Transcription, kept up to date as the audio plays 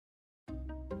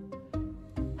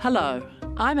Hello,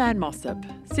 I'm Anne Mossop,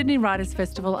 Sydney Writers'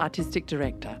 Festival Artistic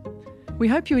Director. We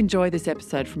hope you enjoy this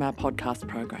episode from our podcast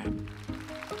program.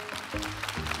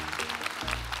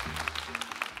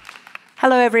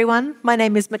 Hello everyone, my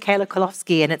name is Michaela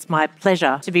Kolofsky and it's my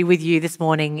pleasure to be with you this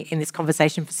morning in this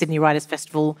conversation for Sydney Writers'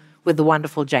 Festival with the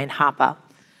wonderful Jane Harper.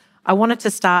 I wanted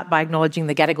to start by acknowledging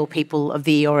the Gadigal people of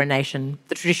the Eora Nation,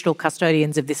 the traditional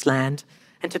custodians of this land,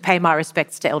 and to pay my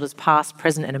respects to elders past,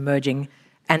 present and emerging,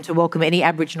 and to welcome any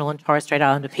Aboriginal and Torres Strait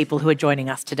Islander people who are joining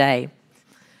us today.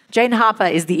 Jane Harper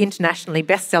is the internationally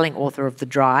best-selling author of The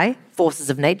Dry, Forces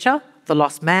of Nature, The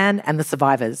Lost Man and The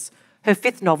Survivors. Her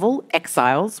fifth novel,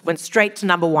 Exiles, went straight to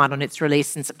number one on its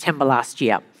release in September last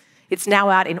year. It's now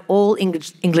out in all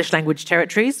English language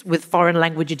territories with foreign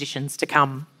language editions to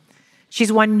come.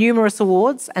 She's won numerous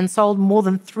awards and sold more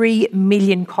than 3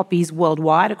 million copies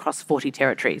worldwide across 40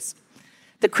 territories.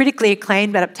 The critically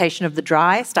acclaimed adaptation of The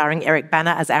Dry, starring Eric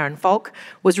Bana as Aaron Falk,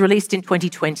 was released in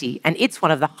 2020, and it's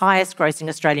one of the highest-grossing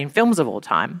Australian films of all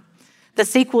time. The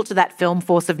sequel to that film,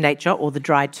 Force of Nature, or The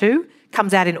Dry 2,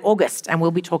 comes out in August, and we'll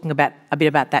be talking a bit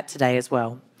about that today as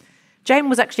well. Jane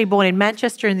was actually born in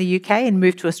Manchester in the UK and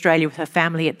moved to Australia with her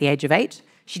family at the age of 8.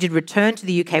 She did return to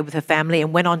the UK with her family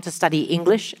and went on to study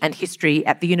English and history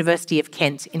at the University of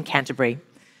Kent in Canterbury.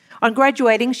 On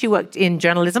graduating, she worked in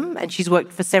journalism, and she's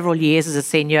worked for several years as a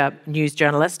senior news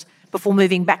journalist before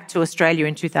moving back to Australia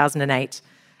in 2008.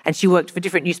 And she worked for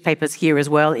different newspapers here as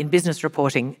well in business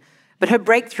reporting. But her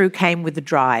breakthrough came with The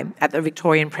Dry at the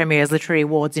Victorian Premier's Literary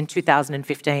Awards in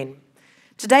 2015.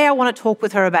 Today, I want to talk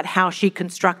with her about how she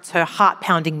constructs her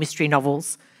heart-pounding mystery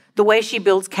novels, the way she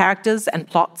builds characters and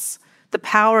plots, the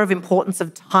power of importance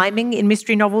of timing in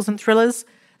mystery novels and thrillers,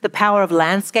 the power of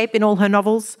landscape in all her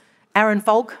novels, Aaron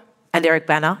Falk, and Eric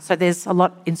Bana, so there's a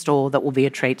lot in store that will be a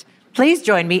treat. Please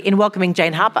join me in welcoming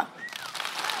Jane Harper.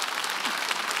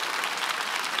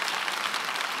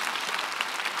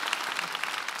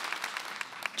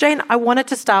 Jane, I wanted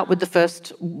to start with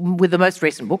the most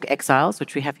recent book, Exiles,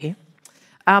 which we have here.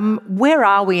 Where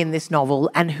are we in this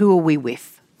novel, and who are we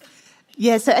with?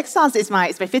 Yeah, so Exiles is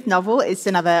my fifth novel. It's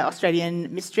another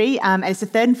Australian mystery, and it's the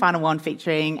third and final one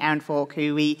featuring Aaron Falk,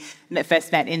 who we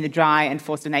first met in The Dry and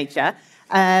Force of Nature.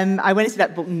 I went into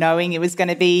that book knowing it was going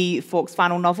to be Falk's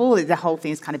final novel. The whole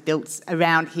thing is kind of built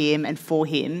around him and for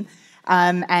him.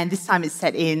 And this time it's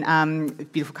set in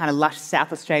beautiful kind of lush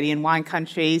South Australian wine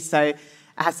country. So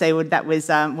I have to say that was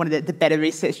one of the better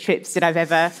research trips that I've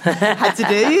ever had to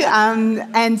do.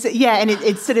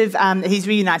 It's sort of, he's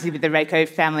reunited with the Reiko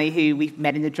family who we've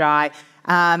met in The Dry.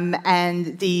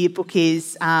 And the book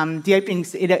is,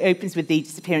 it opens with the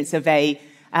disappearance of a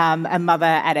mother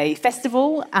at a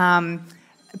festival.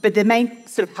 But the main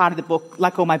sort of part of the book,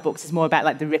 like all my books, is more about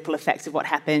like the ripple effects of what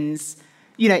happens,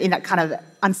 in that kind of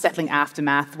unsettling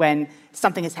aftermath when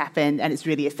something has happened and it's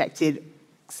really affected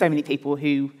so many people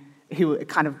who are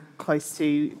kind of close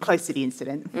to the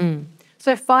incident. Mm.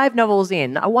 So 5 novels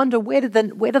in, I wonder where do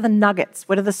the nuggets,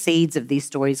 where do the seeds of these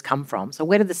stories come from? So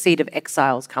where did the seed of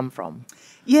Exiles come from?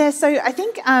 Yeah, so I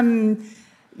think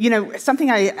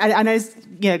something I know is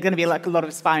going to be like a lot of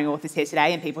aspiring authors here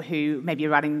today and people who maybe are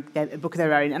writing a book of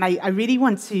their own. And I really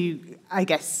want to, I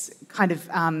guess, kind of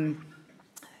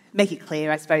make it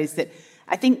clear, I suppose, that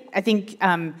I think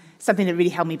something that really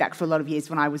held me back for a lot of years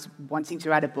when I was wanting to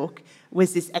write a book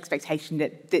was this expectation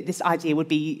that this idea would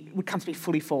come to be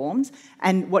fully formed.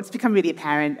 And what's become really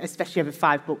apparent, especially over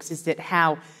 5 books, is that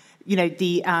how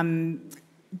the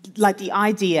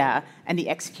idea and the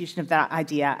execution of that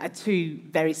idea are 2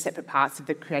 very separate parts of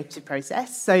the creative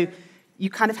process. So you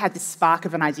kind of had this spark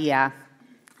of an idea,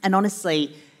 and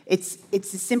honestly, it's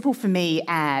as simple for me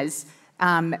as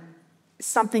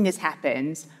something has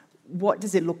happened, what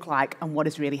does it look like, and what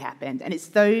has really happened? And it's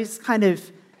those kind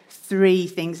of 3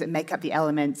 things that make up the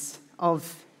elements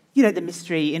of, the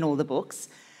mystery in all the books.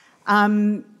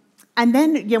 And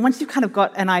then, once you've kind of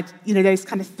got an idea, those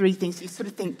kind of 3 things, you sort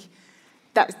of think,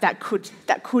 that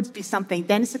could be something.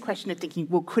 Then it's a question of thinking,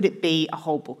 well, could it be a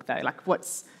whole book though? Like,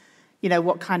 what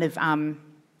kind of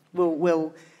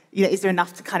is there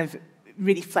enough to kind of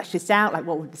really flesh this out? Like,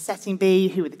 what would the setting be?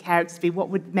 Who would the characters be? What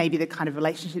would maybe the kind of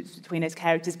relationships between those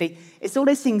characters be? It's all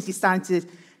those things you're starting to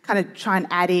kind of try and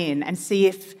add in and see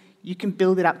if you can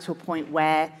build it up to a point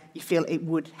where you feel it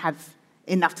would have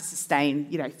enough to sustain,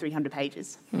 300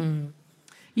 pages. Mm.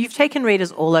 You've taken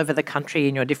readers all over the country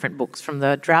in your different books, from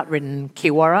the drought-ridden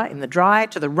Kiwara in The Dry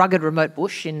to the rugged remote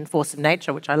bush in Force of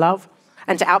Nature, which I love,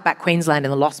 and to outback Queensland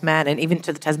in The Lost Man, and even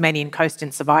to the Tasmanian coast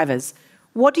in Survivors.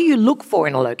 What do you look for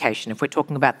in a location, if we're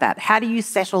talking about that? How do you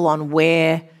settle on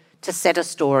where to set a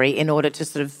story in order to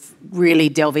sort of really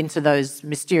delve into those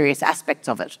mysterious aspects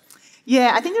of it?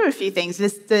 Yeah, I think there are a few things.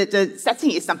 The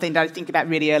setting is something that I think about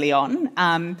really early on,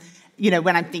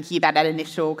 when I'm thinking about that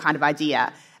initial kind of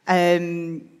idea.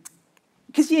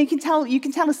 Because you can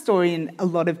tell a story in a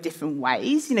lot of different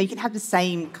ways. You can have the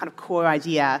same kind of core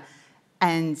idea,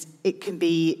 and it could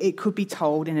be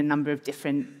told in a number of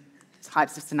different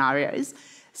types of scenarios.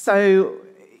 So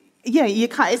yeah,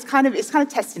 it's kind of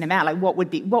testing them out, like what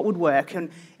would work, and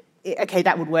okay,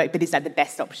 that would work, but is that the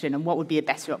best option, and what would be a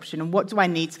better option, and what do I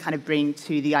need to kind of bring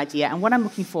to the idea? And what I'm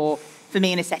looking for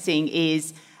me in a setting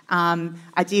is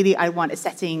ideally I want a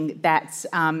setting that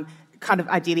kind of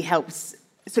ideally helps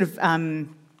sort of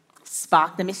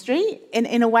spark the mystery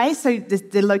in a way. So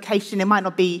the location, it might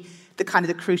not be the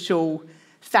crucial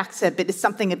factor, but there's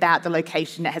something about the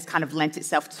location that has kind of lent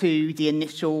itself to the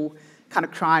initial kind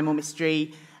of crime or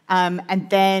mystery. And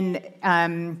then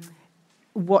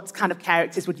what kind of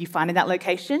characters would you find in that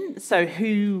location? So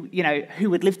who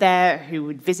would live there, who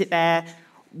would visit there,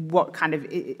 what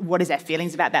is their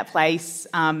feelings about that place?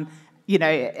 And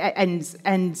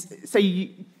so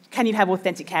can you have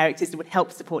authentic characters that would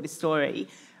help support the story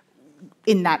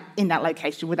in that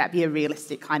location? Would that be a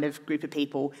realistic kind of group of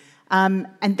people? And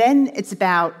then it's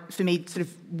about, for me, sort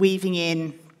of weaving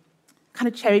in, kind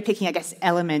of cherry picking, I guess,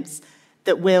 elements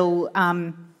that will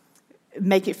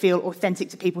make it feel authentic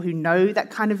to people who know that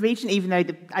kind of region, even though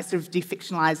I sort of do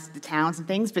fictionalise the towns and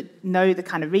things, but know the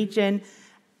kind of region.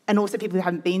 And also people who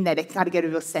haven't been there, they kind of get a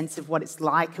real sense of what it's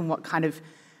like and what kind of...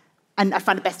 And I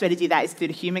find the best way to do that is through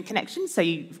the human connection. So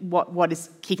what is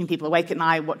keeping people awake at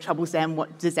night, what troubles them,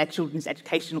 what does their children's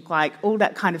education look like, all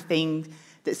that kind of thing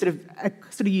that's sort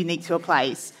of unique to a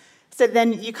place. So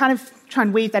then you kind of try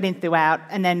and weave that in throughout,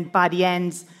 and then by the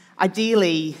end,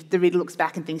 ideally, the reader looks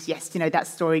back and thinks, yes, that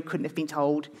story couldn't have been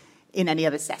told in any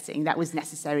other setting. That was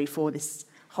necessary for this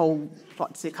whole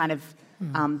plot to kind of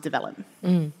develop.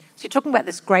 So you're talking about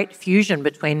this great fusion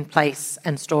between place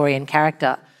and story and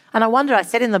character. And I wonder, I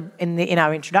said in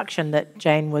our introduction that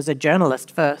Jane was a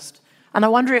journalist first, and I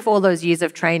wonder if all those years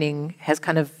of training has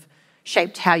kind of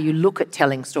shaped how you look at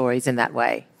telling stories in that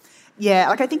way. Yeah,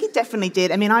 I think it definitely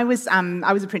did. I mean, I was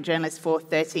a print journalist for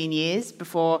 13 years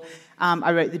before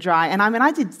I wrote The Dry, and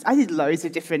I did loads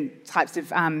of different types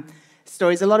of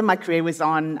stories. A lot of my career was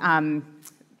on,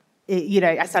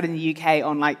 I started in the UK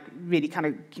on like really kind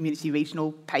of community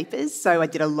regional papers. So I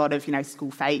did a lot of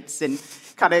school fates and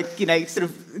kind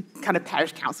of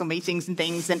parish council meetings and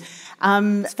things, and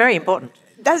it's very important.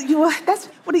 That's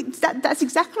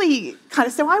exactly kind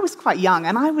of. So I was quite young,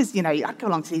 and I was I'd go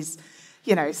along to these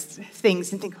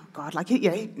things and think, oh God,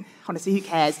 honestly, who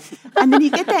cares? And then you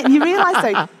get there and you realise,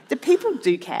 though, the people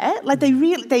do care. Like, they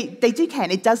do care,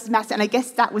 and it does matter. And I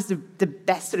guess that was the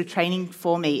best sort of training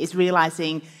for me, is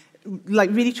realising, like,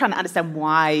 really trying to understand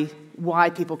why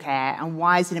people care and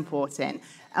why is it important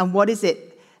and what is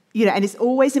it, and it's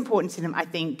always important to them, I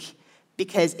think,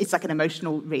 because it's like an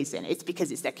emotional reason. It's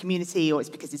because it's their community, or it's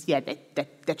because it's,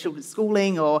 their children's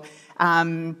schooling, or...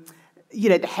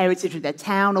 the heritage of their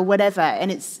town or whatever.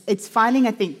 And it's finding,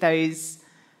 I think, those,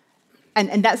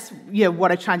 and that's,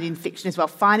 what I try and do in fiction as well,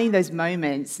 finding those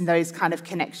moments and those kind of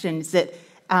connections that,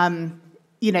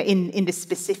 in the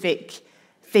specific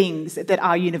things that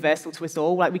are universal to us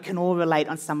all. Like, we can all relate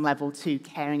on some level to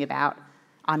caring about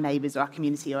our neighbours or our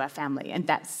community or our family. And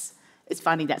it's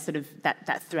finding that sort of,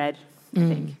 that thread, I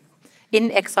think. In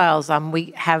Exiles,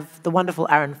 we have the wonderful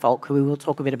Aaron Falk, who we will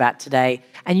talk a bit about today,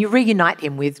 and you reunite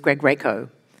him with Greg Rako.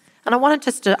 And I wanted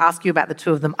just to ask you about the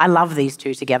two of them. I love these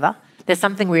two together. There's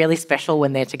something really special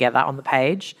when they're together on the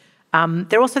page.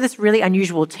 They're also this really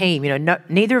unusual team.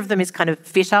 Neither of them is kind of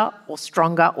fitter or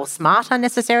stronger or smarter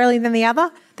necessarily than the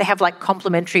other. They have like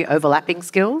complementary overlapping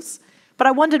skills. But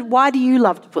I wondered, why do you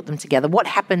love to put them together? What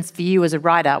happens for you as a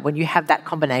writer when you have that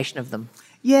combination of them?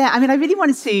 Yeah, I mean, I really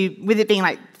wanted to, with it being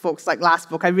like Falk's last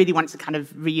book, I really wanted to kind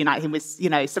of reunite him with,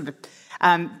 some of the,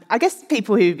 I guess,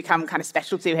 people who become kind of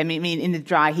special to him. I mean, in The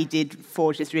Dry, he did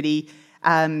forge this really,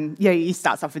 he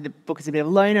starts off with the book as a bit of a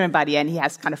loner, and by the end, he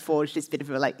has kind of forged this bit of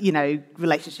a,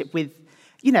 relationship with,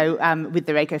 with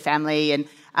the Rako family. And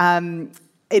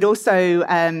it also,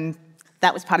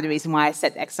 that was part of the reason why I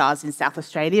set Exiles in South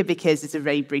Australia, because there's a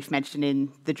very brief mention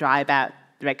in The Dry about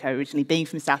the Rako originally being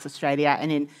from South Australia,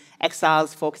 and in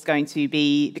Exiles, Falk is going to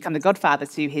become the godfather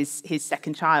to his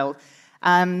second child.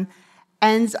 And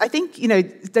I think,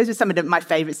 those are some of my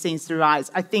favourite scenes to write.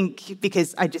 I think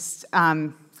because I just, I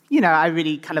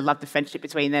really kind of love the friendship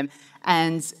between them.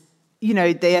 And,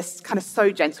 they're kind of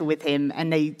so gentle with him,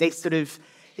 and they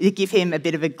give him a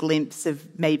bit of a glimpse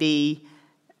of maybe,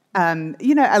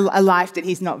 a life that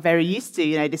he's not very used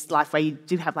to, this life where you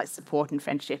do have like support and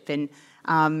friendship. And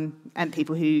and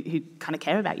people who kind of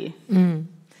care about you.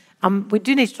 We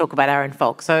do need to talk about Aaron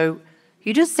Falk. So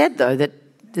you just said, though, that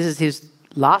this is his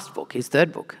last book, his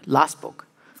third book, last book.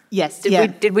 Yes.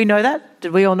 Did we know that?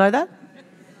 Did we all know that?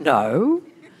 No.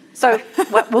 So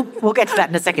we'll get to that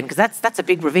in a second, because that's a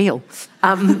big reveal.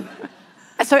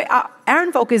 So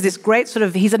Aaron Falk is this great sort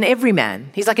of, he's an everyman.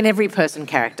 He's like an every person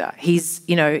character. He's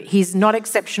not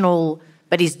exceptional,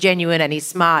 but he's genuine and he's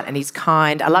smart and he's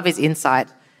kind. I love his insight,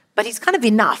 but he's kind of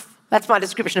enough. That's my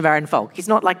description of Aaron Falk. He's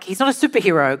not a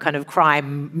superhero kind of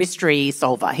crime mystery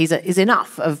solver. He's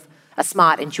enough of a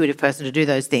smart, intuitive person to do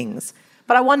those things.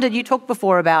 But I wondered, you talked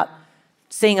before about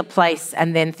seeing a place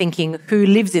and then thinking who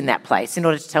lives in that place in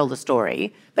order to tell the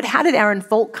story. But how did Aaron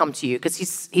Falk come to you? Because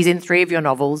he's in 3 of your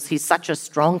novels. He's such a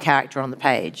strong character on the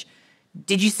page.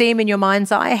 Did you see him in your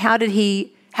mind's eye? How did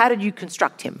you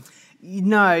construct him?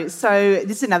 No. So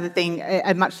this is another thing,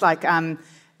 much like kind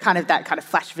of that kind of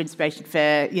flash of inspiration for,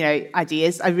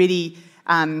 ideas. I really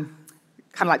kind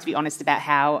of like to be honest about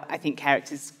how I think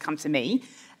characters come to me.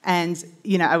 And,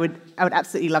 I would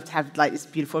absolutely love to have like this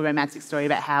beautiful romantic story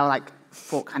about how like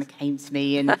Falk kind of came to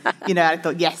me, and I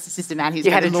thought, yes, this is the man who's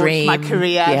going to launch my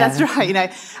career. Yeah. That's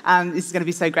right. This is going to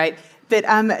be so great. But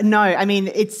no, I mean,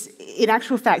 it's in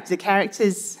actual fact the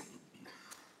characters.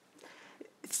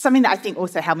 Something that I think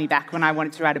also held me back when I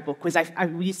wanted to write a book was I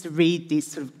used to read these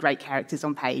sort of great characters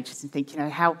on pages and think,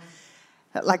 how,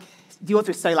 like, the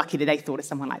author is so lucky that they thought of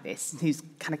someone like this who's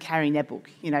kind of carrying their book,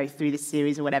 through this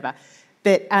series or whatever.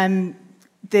 But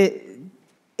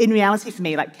in reality, for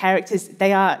me, like characters,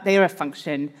 they are a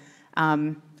function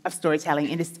of storytelling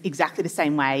in exactly the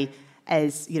same way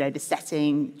as the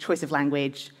setting, choice of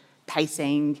language,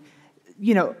 pacing,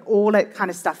 all that kind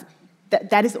of stuff.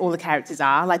 That is all the characters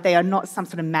are. Like they are not some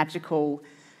sort of magical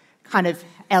kind of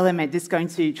element that's going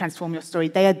to transform your story.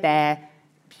 They are there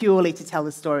purely to tell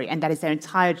the story, and that is their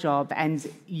entire job. And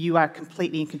you are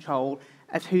completely in control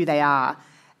of who they are,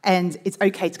 and it's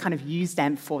okay to kind of use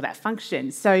them for that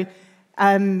function. So.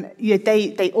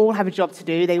 They all have a job to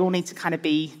do. They all need to kind of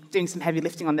be doing some heavy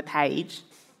lifting on the page.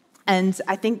 And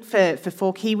I think for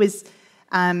Falk, he was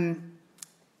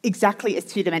exactly as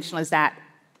two-dimensional as that,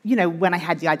 when I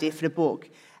had the idea for the book,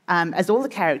 as all the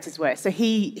characters were. So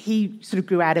he sort of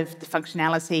grew out of the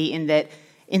functionality in that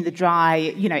in the dry,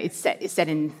 it's set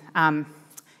in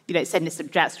this sort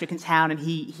of drought-stricken town, and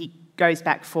he goes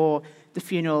back for the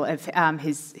funeral of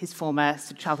his former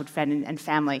sort of childhood friend and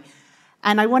family.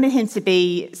 And I wanted him to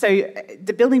be, so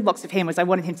the building blocks of him was I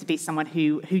wanted him to be someone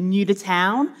who knew the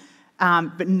town,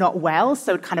 but not well,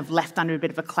 so kind of left under a bit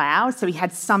of a cloud. So he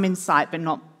had some insight, but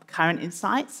not current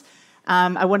insights.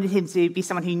 I wanted him to be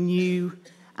someone who knew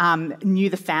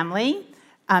the family.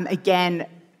 Again,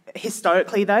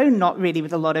 historically though, not really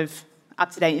with a lot of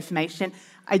up-to-date information.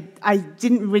 I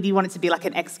didn't really want it to be like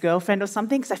an ex-girlfriend or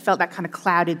something, because I felt that kind of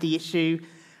clouded the issue.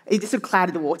 It just sort of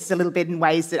clouded the waters a little bit in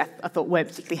ways that I thought weren't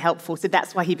particularly helpful. So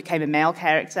that's why he became a male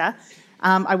character.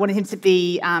 I wanted him to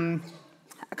be kind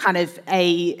of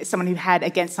someone who had,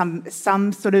 again,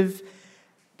 some sort of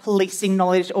policing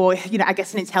knowledge or, I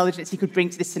guess an intelligence he could bring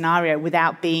to this scenario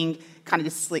without being kind of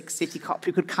this slick city cop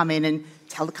who could come in and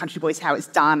tell the country boys how it's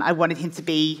done. I wanted him to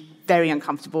be very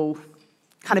uncomfortable,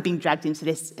 kind of being dragged into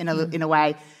this in a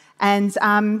way. And,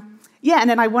 and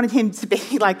then I wanted him to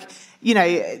be like,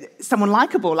 someone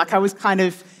likable. Like I was kind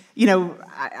of,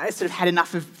 I sort of had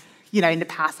enough of, in the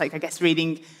past, like I guess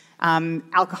reading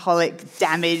alcoholic,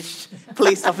 damaged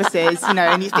police officers,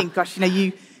 and you think, gosh,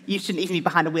 you shouldn't even be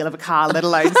behind the wheel of a car, let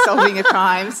alone solving a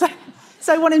crime. So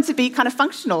I want him to be kind of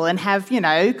functional and have,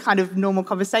 kind of normal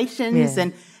conversations. Yeah.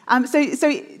 And so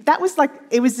that was like,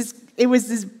 it was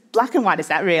as black and white as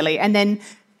that, really. And then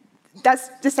that's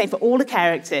the same for all the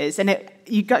characters, and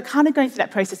you got kind of going through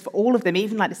that process for all of them,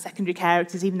 even like the secondary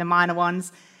characters, even the minor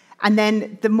ones. And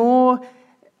then the more,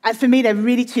 and for me, they're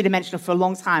really two-dimensional for a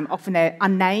long time. Often they're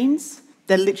unnamed.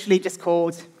 They're literally just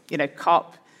called,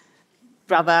 cop,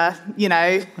 brother,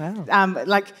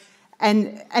 Wow.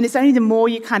 And it's only the more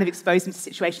you kind of expose them to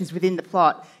situations within the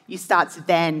plot, you start to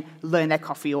then learn their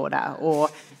coffee order or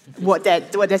what their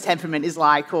temperament is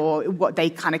like or what they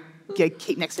kind of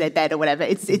keep next to their bed or whatever.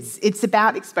 It's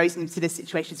about exposing them to the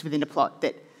situations within the plot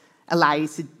that allow you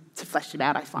to flesh them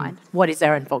out, I find. What is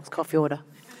Aaron Falk's coffee order?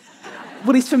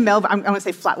 Well, he's from Melbourne. I'm going to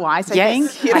say flat white, I think.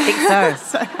 I think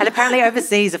so. And apparently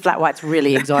overseas, a flat white's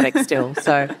really exotic still.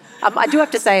 So I do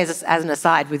have to say, as an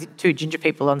aside, with two ginger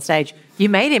people on stage, you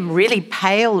made him really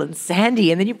pale and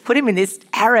sandy, and then you put him in this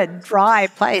arid, dry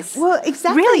place. Well,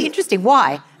 exactly. Really interesting.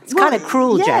 Why? It's kind of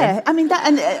cruel, Jane. Yeah, I mean,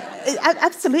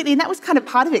 absolutely, and that was kind of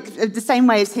part of it. The same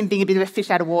way as him being a bit of a fish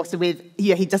out of water with,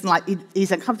 he doesn't like,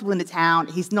 he's uncomfortable in the town,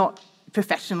 he's not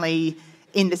professionally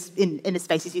in the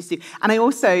space he's used to. And I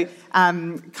also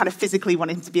kind of physically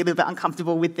wanted him to be a little bit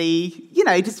uncomfortable with the,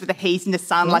 just with the heat and the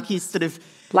sun, like he's sort of...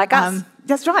 Like us.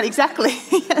 That's right, exactly.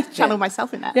 Channel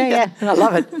myself in that. Yeah. I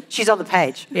love it. She's on the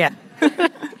page. Yeah.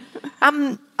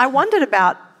 I wondered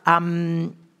about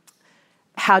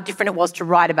how different it was to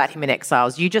write about him in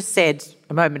Exiles. You just said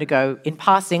a moment ago, in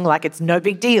passing, like it's no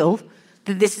big deal,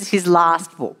 that this is his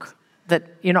last book, that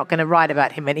you're not going to write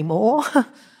about him anymore.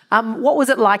 What was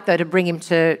it like, though, to bring him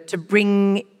to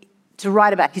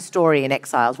write about his story in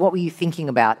Exiles? What were you thinking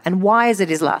about, and why is it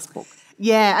his last book?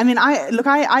 Yeah, I mean,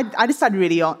 I decided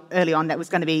really early on that was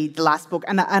going to be the last book,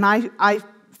 and I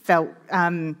felt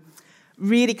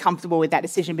really comfortable with that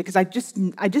decision because I just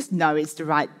know it's the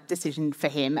right decision for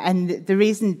him, and the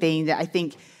reason being that I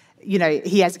think,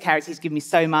 he as a character, he's given me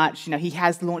so much. He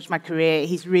has launched my career.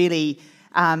 He's really,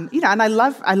 and I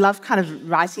love kind of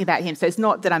writing about him. So it's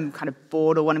not that I'm kind of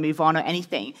bored or want to move on or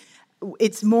anything.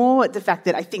 It's more the fact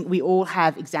that I think we all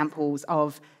have examples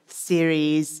of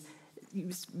series,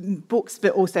 books,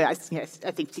 but also I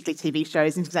think particularly TV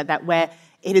shows and things like that, where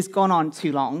it has gone on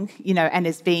too long, and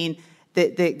there's been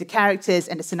the characters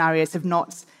and the scenarios have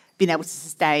not been able to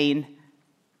sustain,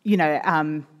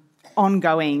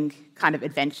 ongoing kind of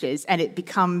adventures, and it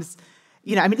becomes,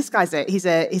 this guy's he's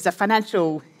a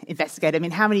financial investigator. I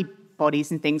mean, how many bodies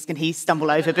and things can he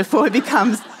stumble over before it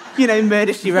becomes,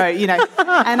 Murder, She Wrote,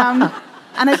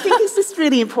 And I think it's just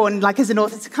really important, like as an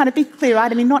author, to kind of be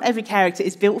clear-eyed. I mean, not every character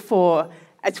is built for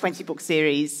a 20-book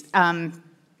series. They're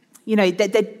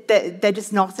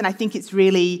just not, and I think it's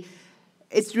really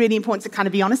important to kind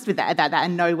of be honest with that, about that,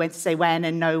 and know when to say when,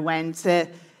 and know when to,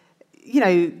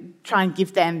 try and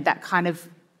give them that kind of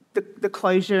the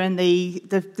closure and the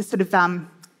sort of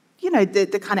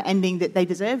the kind of ending that they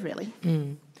deserve, really.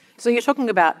 Mm. So you're talking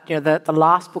about the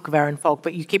last book of Aaron Falk,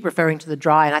 but you keep referring to The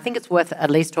Dry, and I think it's worth at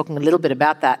least talking a little bit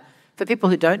about that. For people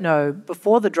who don't know,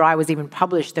 before The Dry was even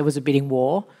published, there was a bidding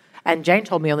war, and Jane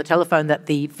told me on the telephone that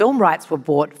the film rights were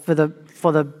bought for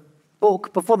the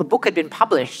book before the book had been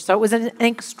published. So it was an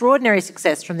extraordinary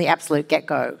success from the absolute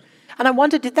get-go. And I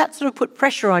wondered, did that sort of put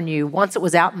pressure on you once it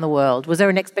was out in the world? Was there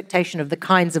an expectation of the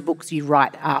kinds of books you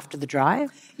write after The Dry?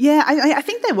 Yeah, I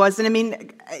think there was, and I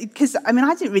mean, because I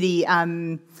didn't really.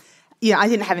 I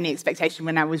didn't have any expectation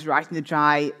when I was writing The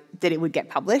Dry that it would get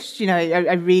published.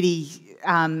 I really,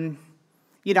 I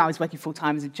was working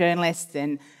full-time as a journalist,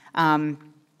 and I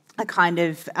kind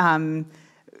of, I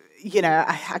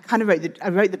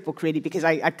wrote the book really because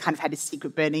I kind of had this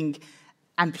secret burning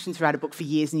ambition to write a book for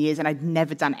years and years, and I'd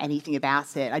never done anything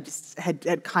about it. I just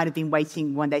had kind of been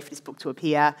waiting one day for this book to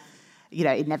appear.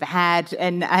 It never had,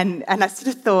 and I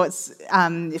sort of thought,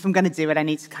 if I'm going to do it, I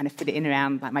need to kind of fit it in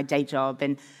around like my day job,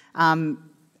 and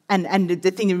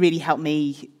the thing that really helped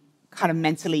me kind of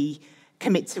mentally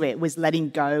commit to it was letting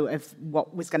go of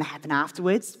what was going to happen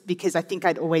afterwards, because I think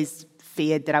I'd always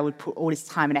feared that I would put all this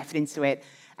time and effort into it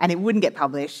and it wouldn't get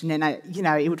published, and then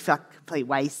it would feel like a complete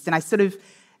waste. And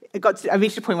I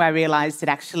reached a point where I realised that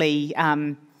actually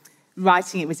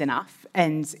writing it was enough,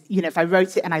 and if I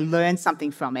wrote it and I learned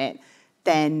something from it,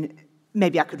 then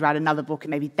maybe I could write another book, and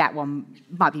maybe that one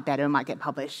might be better and might get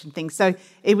published and things. So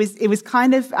it was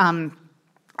kind of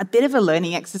a bit of a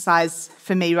learning exercise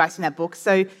for me writing that book.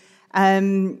 So so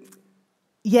then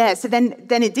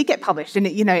it did get published, and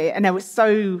and I was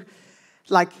so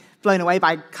blown away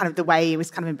by kind of the way it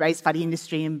was kind of embraced by the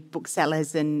industry and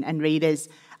booksellers and readers.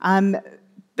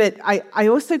 But I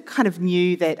also kind of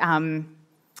knew that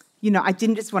I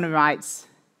didn't just want to write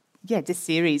this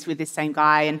series with this same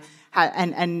guy, and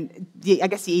I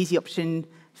guess the easy option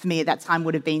for me at that time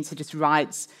would have been to just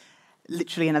write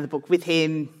literally another book with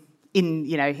him in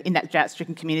that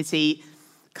drought-stricken community,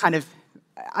 kind of,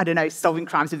 I don't know, solving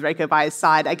crimes with Reiko by his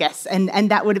side, I guess, and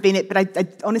that would have been it. But I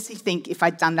honestly think if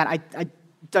I'd done that, I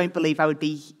don't believe I would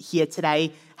be here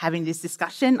today having this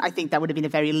discussion. I think that would have been a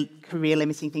very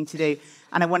career-limiting thing to do,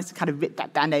 and I wanted to kind of rip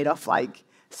that Band-Aid off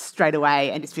straight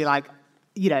away and just be like,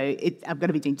 I'm going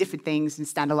to be doing different things and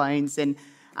standalones, and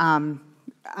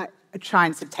I try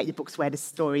and sort of take the books where the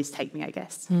stories take me, I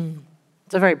guess. Mm.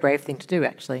 It's a very brave thing to do,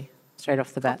 actually, straight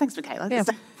off the bat. Oh, thanks, Michaela. Yeah.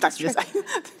 That's what you say.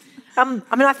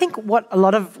 I think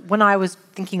when I was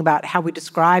thinking about how we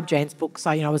describe Jane's books,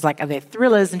 I was like, are they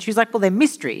thrillers? And she was like, well, they're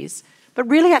mysteries. But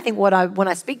really, I think when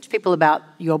I speak to people about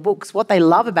your books, what they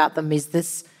love about them is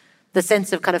the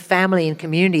sense of kind of family and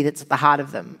community that's at the heart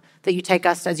of them, that you take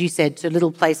us, as you said, to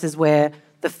little places where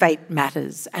the fate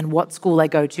matters and what school they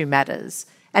go to matters.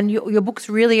 And your books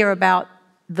really are about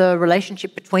the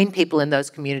relationship between people in those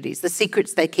communities, the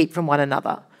secrets they keep from one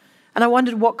another. And I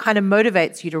wondered what kind of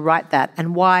motivates you to write that,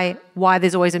 and why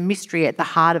there's always a mystery at the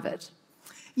heart of it.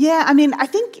 Yeah, I mean, I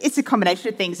think it's a combination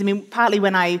of things. I mean, partly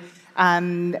when I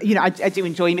do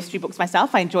enjoy mystery books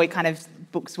myself. I enjoy kind of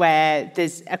books where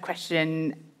there's a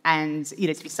question and, to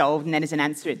be solved and then there's an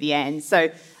answer at the end. So,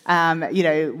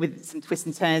 with some twists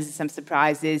and turns and some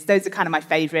surprises. Those are kind of my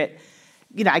favourite,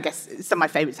 I guess some of my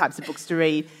favourite types of books to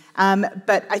read.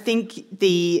 But I think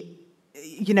the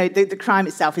crime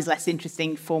itself is less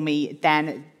interesting for me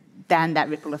than that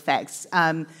ripple effects.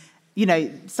 Some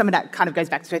of that kind of goes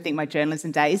back to, I think, my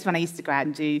journalism days when I used to go out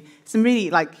and do some really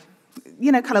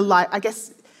kind of I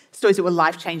guess stories that were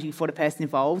life-changing for the person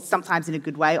involved, sometimes in a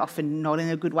good way, often not in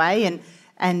a good way,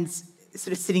 and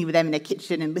sort of sitting with them in their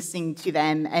kitchen and listening to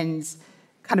them and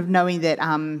kind of knowing that,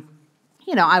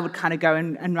 I would kind of go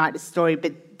and write a story,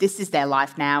 but this is their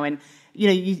life now. And,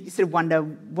 you sort of wonder,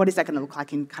 what is that going to look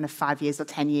like in kind of 5 years or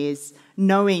 10 years,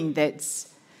 knowing that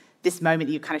this moment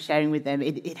that you're kind of sharing with them,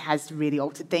 it has really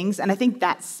altered things. And I think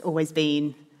that's always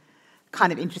been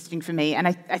kind of interesting for me. And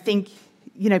I think,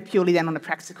 purely then on a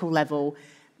practical level,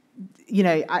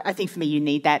 I think for me you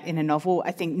need that in a novel.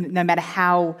 I think no matter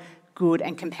how good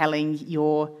and compelling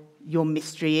your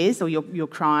mystery is or your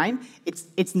crime,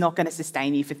 it's not going to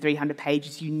sustain you for 300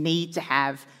 pages. You need to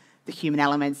have the human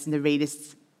elements and the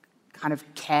readers kind of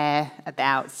care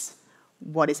about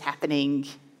what is happening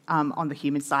on the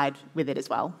human side with it as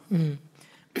well. Mm.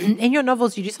 In your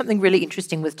novels, you do something really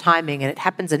interesting with timing, and it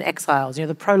happens in Exiles.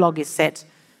 The prologue is set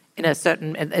in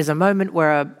there's a moment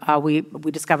where we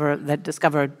discover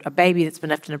a baby that's been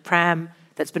left in a pram,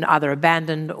 that's been either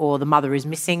abandoned or the mother is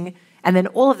missing. And then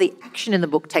all of the action in the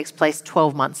book takes place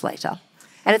 12 months later.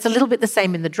 And it's a little bit the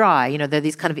same in The Dry. There are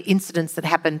these kind of incidents that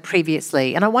happened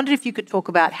previously. And I wondered if you could talk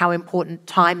about how important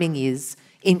timing is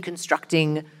in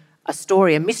constructing a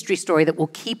story, a mystery story that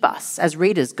will keep us as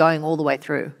readers going all the way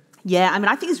through. Yeah, I mean,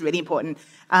 I think it's really important.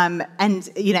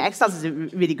 Exiles is a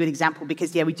really good example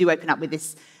because, we do open up with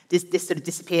this sort of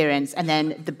disappearance, and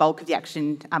then the bulk of the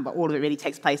action, but all of it really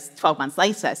takes place 12 months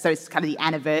later. So it's kind of the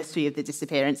anniversary of the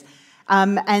disappearance.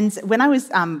 And when I was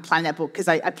planning that book, because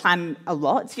I plan a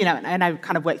lot, and I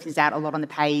kind of work things out a lot on the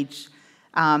page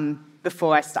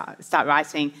before I start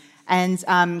writing. And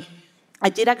I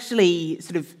did actually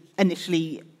sort of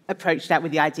initially approach that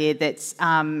with the idea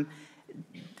that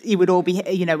it would all be,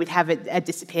 we'd have a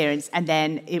disappearance, and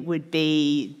then it would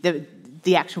be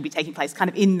the action would be taking place kind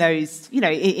of in those,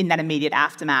 in that immediate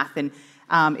aftermath, and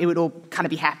it would all kind of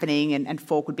be happening, and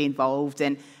Falk would be involved,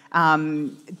 and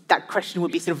that question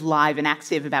would be sort of live and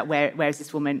active about where is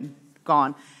this woman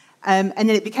gone. And then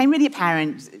it became really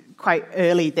apparent quite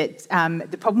early that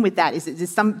the problem with that is that there's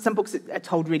some books that are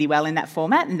told really well in that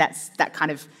format, and that's that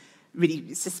kind of really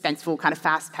suspenseful, kind of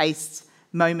fast-paced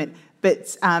moment.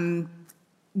 But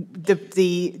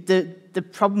the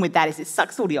problem with that is it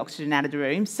sucks all the oxygen out of the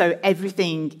room. So every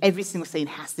single scene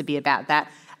has to be about that,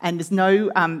 and there's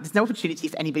no opportunity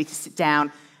for anybody to sit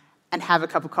down and have a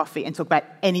cup of coffee and talk about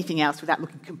anything else without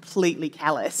looking completely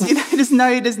callous. There's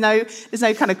no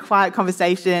kind of quiet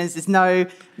conversations. There's no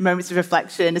moments of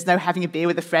reflection. There's no having a beer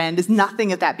with a friend. There's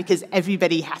nothing of that because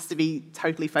everybody has to be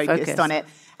totally focused on it.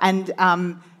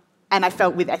 And I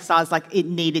felt with Exiles like it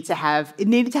needed to have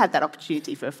that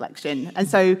opportunity for reflection. And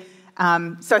so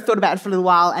I thought about it for a little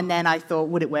while, and then I thought,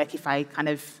 would it work if I kind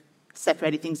of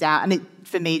separated things out? And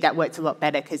for me, that worked a lot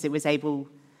better because it was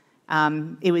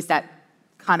that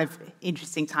kind of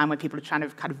interesting time when people are trying to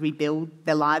kind of rebuild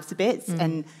their lives a bit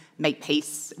and make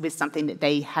peace with something that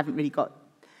they haven't really got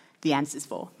the answers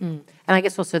for. And I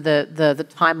guess also the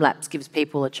time lapse gives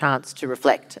people a chance to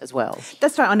reflect as well.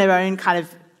 That's right, on their own kind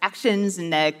of actions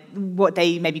and what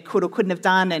they maybe could or couldn't have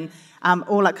done, and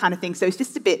all that kind of thing. So it's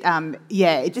just a bit,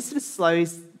 it just sort of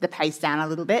slows the pace down a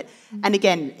little bit. And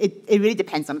again, it really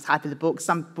depends on the type of the book.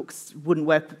 Some books wouldn't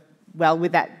work well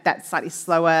with that slightly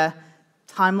slower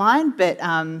timeline, but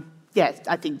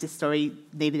I think this story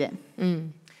needed it.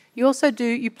 You also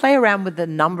you play around with the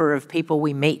number of people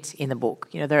we meet in the book.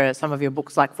 There are some of your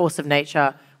books like Force of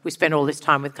Nature. We spend all this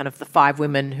time with kind of the 5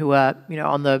 women who are,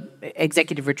 on the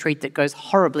executive retreat that goes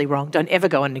horribly wrong. Don't ever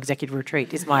go on an executive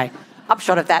retreat is my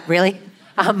upshot of that, really.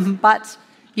 But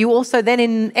you also then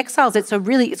in Exiles,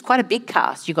 it's quite a big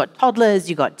cast. You've got toddlers,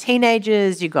 you've got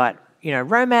teenagers, you've got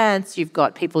romance, you've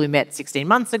got people who met 16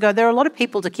 months ago. There are a lot of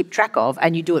people to keep track of,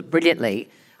 and you do it brilliantly.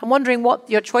 I'm wondering what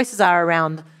your choices are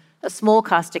around a small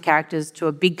cast of characters to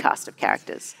a big cast of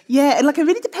characters. Yeah, it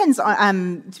really depends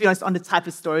on, to be honest, on the type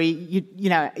of story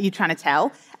you're trying to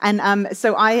tell. And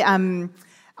so I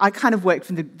kind of work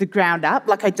from the ground up.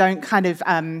 Like I don't kind of,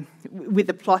 with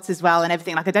the plot as well and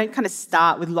everything, like I don't kind of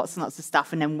start with lots and lots of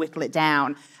stuff and then whittle it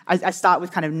down. I start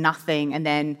with kind of nothing and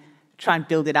then try and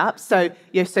build it up. So,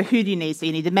 so who do you need? So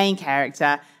you need the main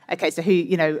character, okay, so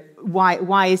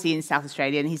why is he in South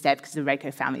Australia? And he's there because the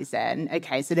Reiko family is there. And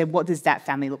okay, so then what does that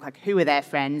family look like? Who are their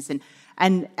friends? And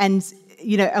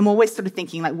I'm always sort of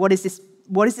thinking, like, what is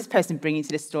this person bringing to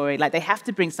the story? Like, they have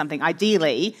to bring something.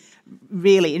 Ideally,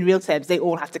 really, in real terms, they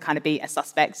all have to kind of be a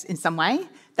suspect in some way.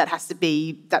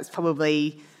 That's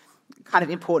probably kind of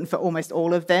important for almost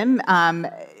all of them.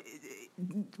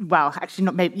 Well, actually,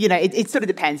 not maybe. It sort of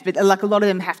depends, but like a lot of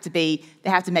them have to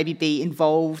maybe be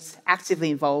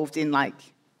actively involved in like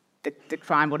the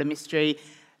crime or the mystery.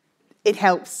 It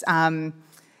helps,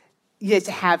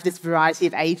 to have this variety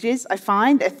of ages. I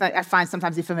find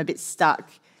sometimes if I'm a bit stuck,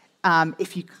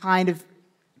 if you kind of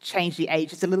change the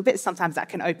ages a little bit, sometimes that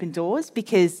can open doors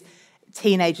because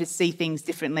teenagers see things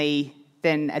differently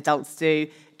than adults do.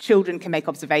 Children can make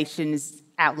observations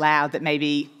out loud that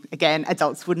maybe, again,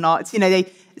 adults would not.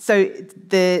 So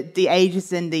the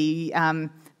ages and the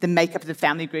makeup of the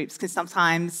family groups can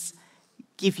sometimes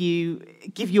give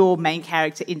your main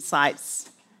character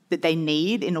insights that they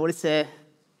need in order to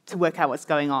work out what's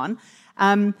going on.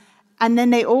 And then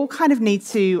they all kind of need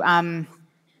to, I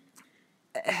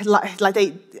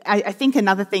think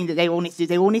another thing that they all need to do,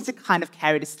 they all need to kind of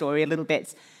carry the story a little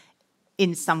bit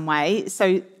in some way.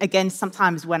 So again,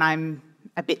 sometimes when I'm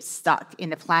a bit stuck in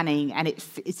the planning and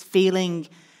it's feeling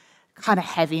kind of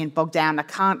heavy and bogged down, I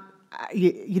can't,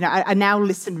 I now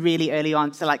listen really early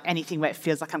on to like anything where it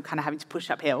feels like I'm kind of having to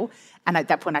push uphill. And at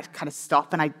that point I kind of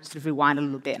stop and I sort of rewind a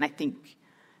little bit and I think,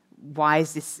 why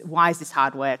is this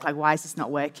hard work? Like, why is this not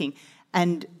working?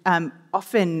 And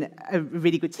often a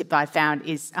really good tip that I found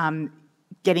is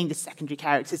getting the secondary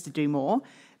characters to do more,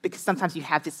 because sometimes you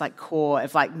have this like core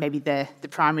of like maybe the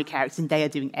primary characters and they are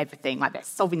doing everything. Like they're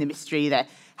solving the mystery, they're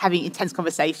having intense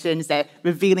conversations, they're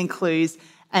revealing clues.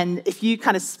 And if you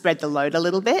kind of spread the load a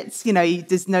little bit,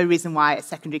 there's no reason why a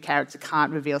secondary character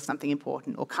can't reveal something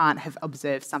important or can't have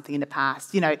observed something in the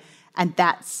past, and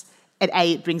that's,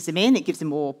 it brings them in, it gives them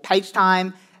more page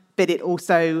time, but it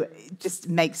also just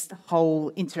makes the whole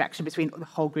interaction between the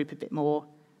whole group a bit more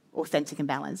authentic and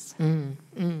balanced.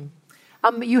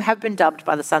 You have been dubbed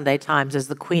by the Sunday Times as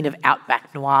the Queen of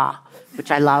Outback Noir,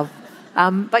 which I love.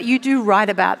 But you do write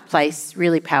about place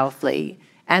really powerfully,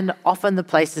 and often the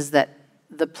places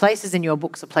in your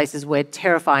books are places where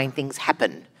terrifying things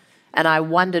happen. And I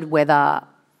wondered whether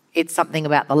it's something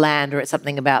about the land or it's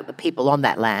something about the people on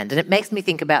that land. And it makes me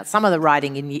think about some of the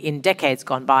writing in decades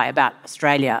gone by about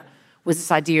Australia was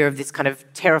this idea of this kind of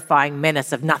terrifying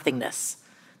menace of nothingness.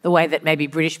 The way that maybe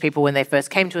British people, when they first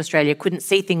came to Australia, couldn't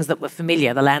see things that were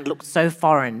familiar. The land looked so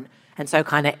foreign and so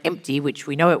kind of empty, which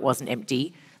we know it wasn't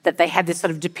empty, that they had this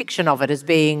sort of depiction of it as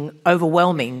being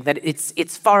overwhelming, that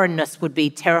its foreignness would be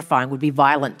terrifying, would be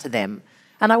violent to them.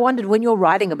 And I wondered, when you're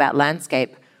writing about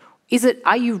landscape,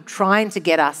 are you trying to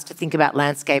get us to think about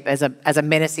landscape as a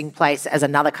menacing place, as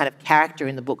another kind of character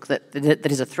in the book that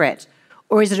is a threat?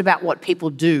 Or is it about what people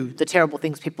do, the terrible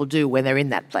things people do when they're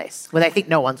in that place, where they think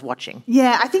no one's watching?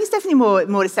 Yeah, I think it's definitely more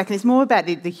the second. It's more about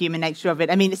the human nature of it.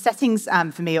 I mean, the settings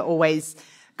for me are always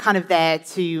kind of there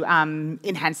to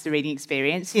enhance the reading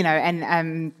experience,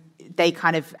 and they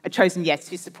kind of are chosen,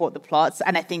 to support the plots.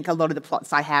 And I think a lot of the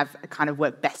plots I have kind of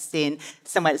work best in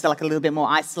somewhere that's like a little bit more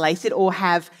isolated or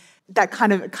have that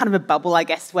kind of a bubble, I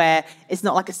guess, where it's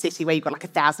not like a city where you've got like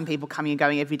 1,000 people coming and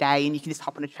going every day and you can just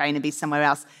hop on a train and be somewhere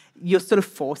else. You're sort of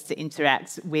forced to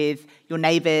interact with your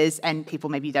neighbours and people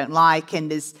maybe you don't like, and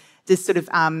there's sort of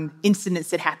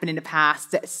incidents that happened in the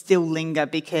past that still linger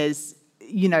because,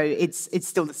 it's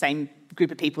still the same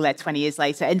group of people there 20 years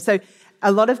later. And so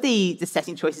a lot of the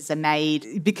setting choices are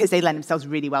made because they lend themselves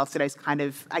really well to those kind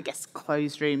of, I guess,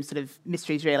 closed room sort of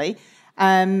mysteries, really.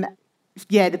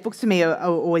 The books for me are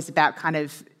always about kind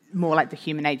of more like the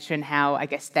human nature and how, I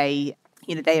guess, they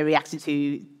are reacting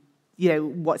to,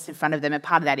 what's in front of them. And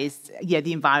part of that is,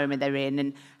 the environment they're in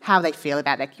and how they feel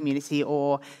about their community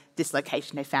or this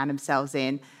location they found themselves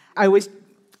in. I always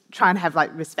try and have, like,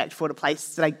 respect for the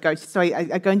place that I go to. So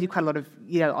I go and do quite a lot of,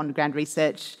 on-the-ground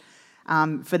research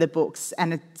for the books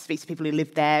and I speak to people who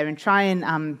live there and try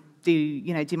and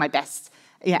do my best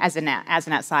as an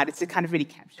outsider to kind of really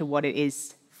capture what it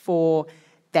is for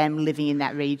them living in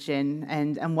that region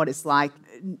and what it's like,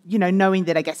 knowing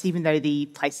that, I guess, even though the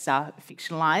places are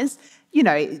fictionalised,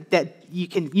 that you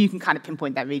can kind of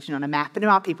pinpoint that region on a map. And there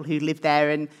are people who live there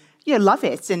and, love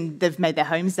it and they've made their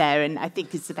homes there. And I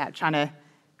think it's about trying to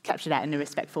capture that in a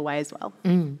respectful way as well.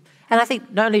 And I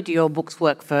think not only do your books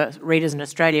work for readers in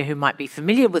Australia who might be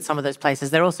familiar with some of those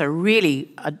places, they're also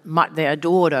really they're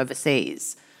adored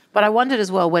overseas. But I wondered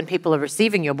as well, when people are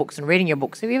receiving your books and reading your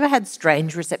books, have you ever had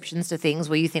strange receptions to things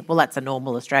where you think, well, that's a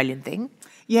normal Australian thing?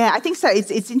 Yeah, I think so.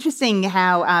 It's interesting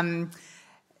how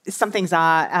some things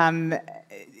are.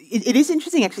 It is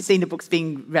interesting actually seeing the books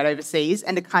being read overseas,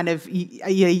 and the kind of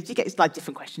you do get like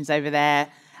different questions over there.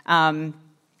 I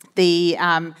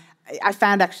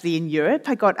found actually in Europe,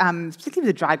 I got particularly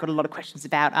with the dry, I got a lot of questions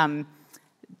about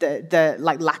the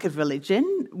like lack of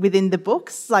religion within the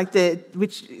books,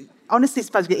 which honestly,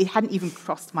 it hadn't even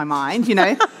crossed my mind,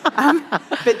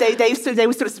 but they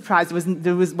were sort of surprised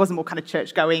there wasn't more kind of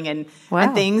church going and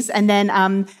things. And then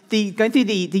going through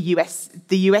the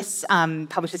US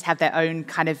publishers have their own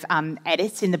kind of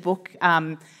edit in the book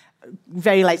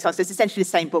very late on. So it's essentially the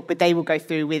same book, but they will go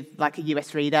through with like a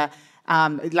US reader,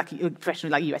 like a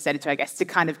professional like US editor, I guess, to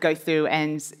kind of go through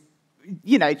and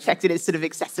check that it's sort of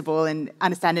accessible and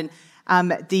understand.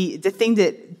 And the thing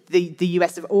that the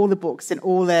US of all the books and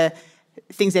all the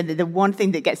things, and the one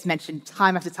thing that gets mentioned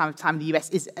time after time in the US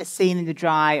is a scene in The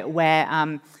Dry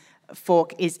where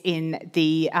Falk is in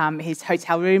his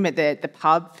hotel room at the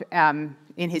pub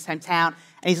in his hometown,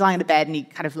 and he's lying on the bed and he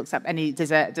kind of looks up and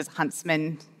there's a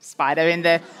huntsman spider in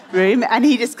the room, and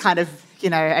he just kind of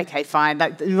okay, fine,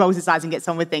 like rolls his eyes and gets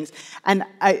on with things. And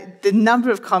the number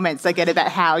of comments I get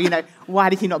about how why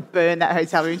did he not burn that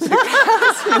hotel room to the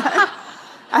ground?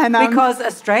 And, because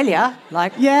Australia,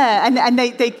 and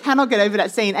they cannot get over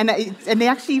that scene, and they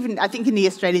actually even, I think in the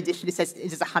Australian edition it says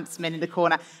there's a huntsman in the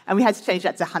corner, and we had to change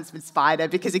that to huntsman spider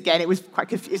because again it was quite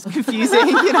confusing,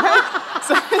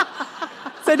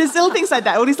 So there's little things like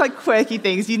that, all these like quirky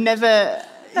things you never.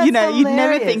 You'd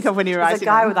never think of when you're writing. There's a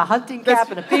guy with a hunting cap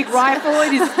and a big rifle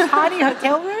in his tiny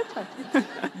hotel room.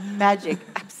 Magic,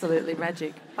 absolutely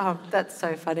magic. Oh, that's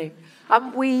so funny.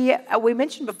 We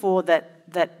mentioned before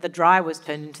that The Dry was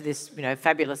turned into this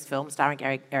fabulous film starring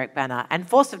Eric Bana, and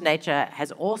Force of Nature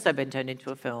has also been turned into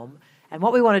a film. And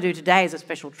what we want to do today is a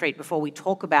special treat before we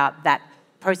talk about that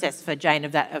process for Jane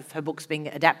of her books being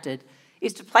adapted,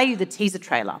 is to play you the teaser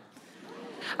trailer.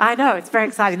 I know, it's very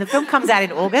exciting. The film comes out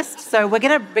in August, so we're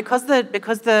going to, because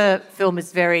the film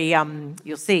is very,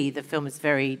 you'll see, the film is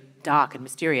very dark and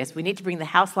mysterious, we need to bring the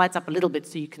house lights up a little bit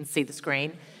so you can see the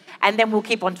screen, and then we'll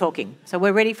keep on talking. So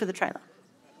we're ready for the trailer.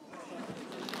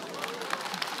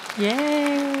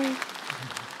 Yay!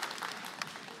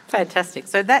 Fantastic.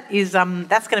 So that's going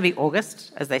to be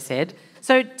August, as they said.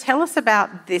 So tell us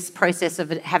about this process of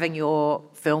having your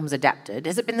films adapted.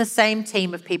 Has it been the same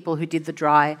team of people who did The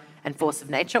Dry and Force of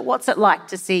Nature? What's it like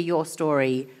to see your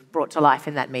story brought to life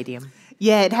in that medium?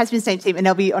 Yeah, it has been the same team, and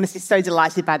they'll be honestly so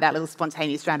delighted by that little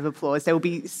spontaneous round of applause. They will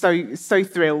be so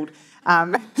thrilled.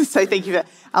 So thank you for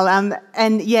that.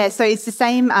 And yeah, so it's the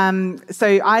same. So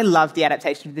I love the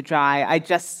adaptation of The Dry. I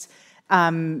just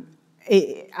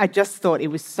thought it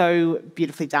was so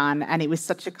beautifully done, and it was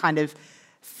such a kind of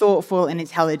thoughtful and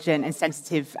intelligent and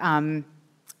sensitive,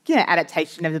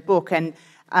 adaptation of the book. And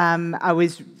I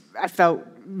feel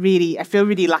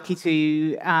really lucky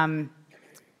to,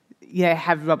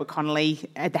 have Robert Connolly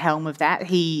at the helm of that.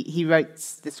 He wrote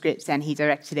the scripts and he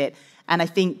directed it, and I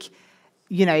think,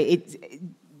 it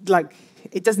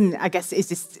doesn't. I guess it's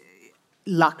just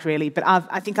luck, really. But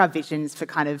I think our visions for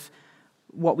kind of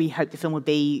what we hoped the film would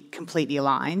be completely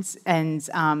aligned, and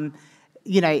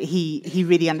he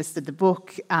really understood the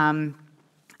book, and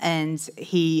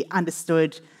he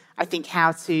understood, I think,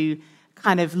 how to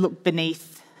kind of look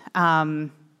beneath, the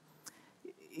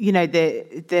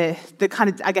kind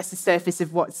of, I guess, the surface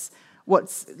of what's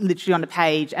literally on the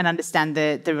page, and understand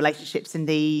the relationships and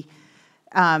the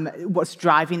what's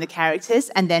driving the characters,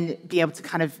 and then be able to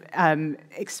kind of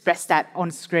express that on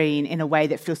screen in a way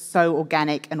that feels so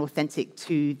organic and authentic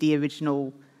to the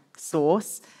original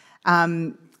source.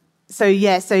 So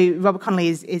Robert Connolly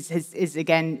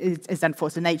has done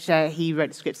Force of Nature. He wrote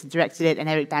the scripts and directed it, and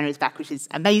Eric Bana is back, which is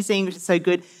amazing, which is so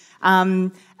good.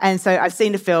 And so I've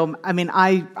seen the film. I mean,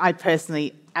 I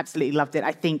personally absolutely loved it.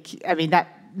 That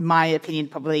my opinion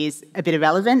probably is a bit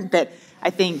irrelevant, but I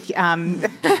think.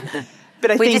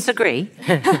 We disagree.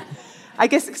 I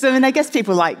guess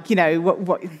people like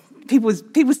what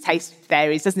people's taste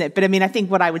varies, doesn't it? But I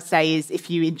think what I would say is if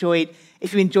you enjoy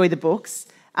the books.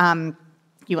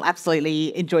 You will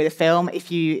absolutely enjoy the film.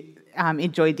 If you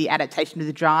enjoyed the adaptation of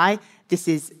The Dry,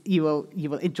 you will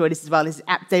enjoy this as well.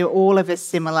 They are all of a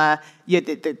similar.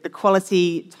 The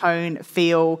quality, tone,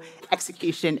 feel,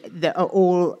 execution. They are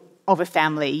all of a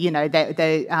family. And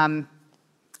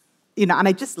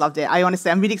I just loved it.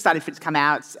 I'm really excited for it to come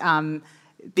out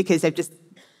because they've just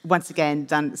once again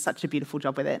done such a beautiful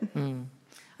job with it.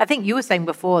 I think you were saying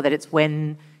before that it's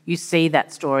when you see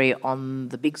that story on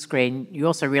the big screen, you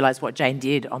also realise what Jane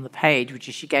did on the page, which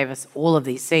is she gave us all of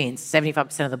these scenes.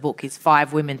 75% of the book is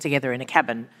 5 women together in a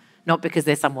cabin not because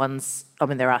they're someone's, I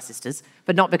mean, there are sisters,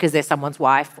 but not because they're someone's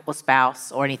wife or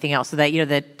spouse or anything else. So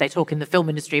they talk in the film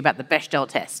industry about the Bechdel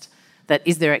test. That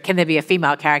can there be a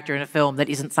female character in a film that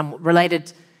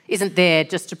isn't there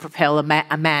just to propel a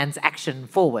man's action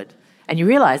forward? And you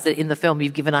realise that in the film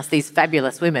you've given us these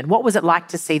fabulous women. What was it like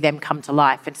to see them come to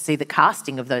life and to see the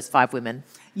casting of those 5 women?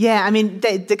 Yeah, I mean,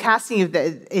 the casting of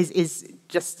is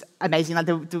just amazing. Like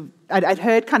I'd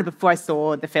heard kind of before I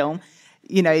saw the film,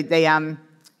 they kind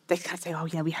of say, oh,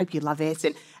 we hope you love it,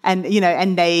 and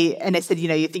they said,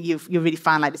 you think you'll really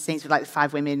find like the scenes with like the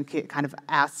 5 women kind of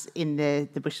out in the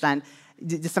bushland.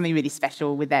 There's something really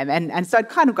special with them, and so I'd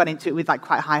kind of got into it with like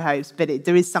quite high hopes, but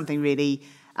there is something really,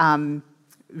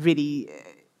 really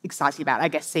exciting about, I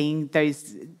guess, seeing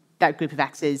that group of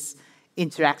actors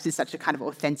interact in such a kind of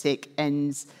authentic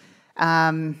and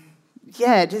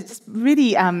just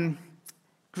really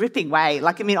gripping way.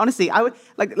 Like, I mean, honestly, I would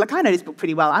like I know this book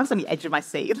pretty well. I was on the edge of my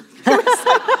seat.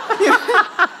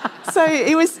 So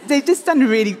they're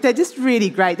just really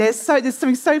great. There's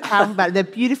something so powerful about it. They're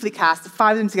beautifully cast. The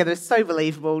 5 of them together are so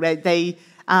believable. The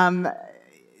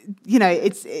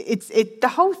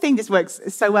whole thing just works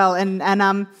so well. And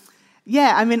I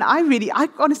mean, I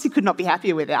honestly could not be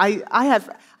happier with it. I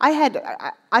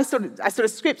saw a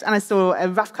script and I saw a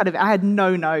rough cut of it. I had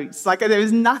no notes. Like, there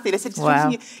was nothing. I said,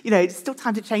 it's still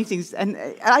time to change things. And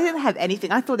I didn't have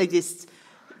anything. I thought they just,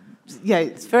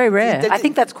 it's very rare. I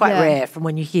think that's quite rare from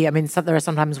when you hear. I mean, there are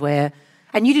sometimes where,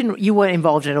 and you weren't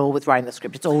involved at all with writing the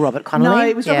script. It's all Robert Connolly. No,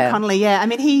 it was Robert Connolly. Yeah, I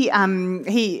mean, he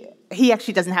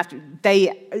actually doesn't have to.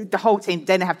 The whole team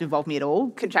don't have to involve me at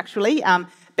all contractually.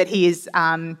 But he is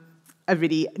a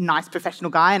really nice professional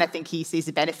guy, and I think he sees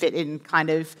the benefit in kind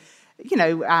of, we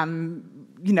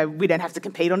don't have to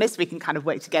compete on this. We can kind of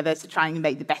work together to try and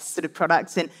make the best sort of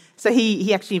products. And so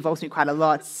he actually involves me quite a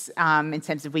lot in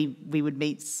terms of we would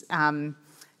meet,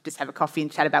 just have a coffee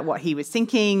and chat about what he was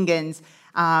thinking. And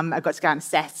I got to go out on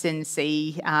set and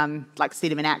see them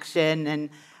in action. And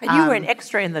you were an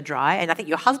extra in The Dry, and I think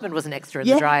your husband was an extra in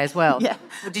The Dry as well. Yeah.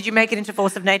 Did you make it into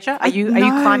Force of Nature? Are you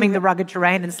climbing the rugged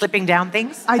terrain and slipping down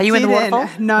things? Are you in the waterfall?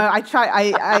 No, I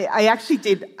tried. I actually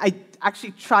did. I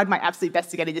actually tried my absolute best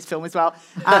to get in this film as well.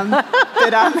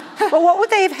 Well, what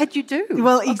would they have had you do?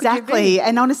 Well, exactly.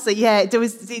 And honestly, there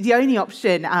was the only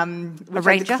option. Which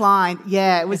I declined.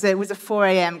 Yeah, it was a 4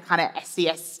 a.m. kind of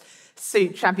SES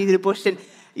suit tramping through the bush, and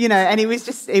it was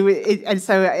just and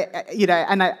so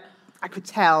I could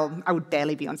tell I would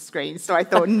barely be on screen, so I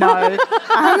thought no.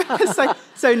 So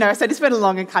I just went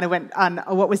along and kind of went on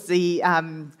what was the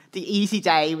easy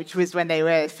day, which was when they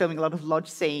were filming a lot of lodge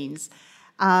scenes.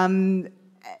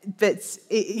 But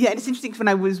it's interesting, when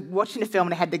I was watching the film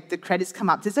and I had the credits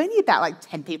come up, there's only about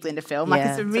 10 people in the film.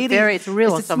 Yeah, it's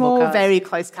a small, cast. Very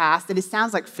close cast, and it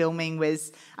sounds like filming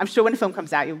was. I'm sure when the film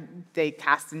comes out, the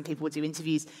cast and people will do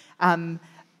interviews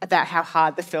about how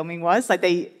hard the filming was.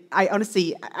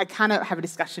 I cannot have a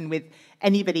discussion with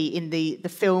anybody in the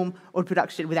film or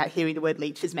production without hearing the word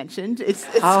leeches mentioned.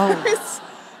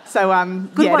 So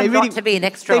good one not to be an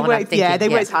extra on, I'm thinking. Yeah, they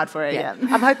worked hard for it, yeah.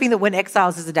 I'm hoping that when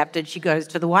Exiles is adapted, she goes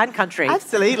to the wine country.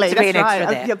 Absolutely, to be an extra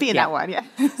there. You'll be in that one, yeah.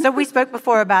 So we spoke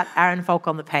before about Aaron Falk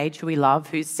on the page, who we love,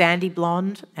 who's sandy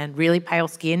blonde and really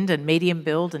pale-skinned and medium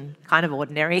build and kind of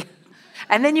ordinary.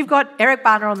 And then you've got Eric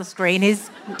Bana on the screen, who's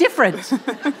different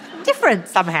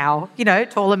somehow.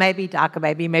 Taller maybe, darker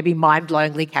maybe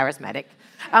mind-blowingly charismatic.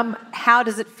 How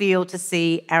does it feel to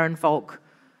see Aaron Falk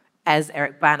as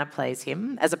Eric Bana plays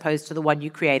him, as opposed to the one you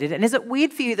created? And is it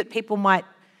weird for you that people might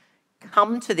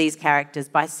come to these characters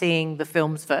by seeing the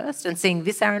films first and seeing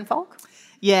this Aaron Falk?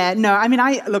 Yeah, no, I mean,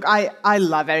 I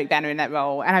love Eric Bana in that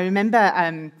role. And I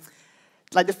remember,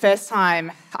 the first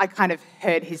time I kind of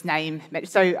heard his name,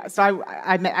 so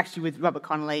I met actually with Robert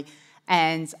Connolly,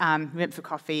 and we went for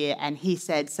coffee, and he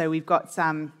said, so we've got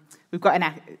so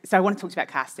I want to talk to you about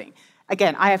casting.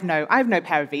 Again, I have no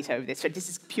power of veto over this, so this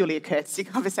is purely a courtesy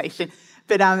conversation.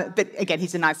 But again,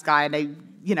 he's a nice guy, and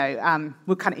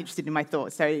we're kind of interested in my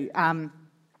thoughts. So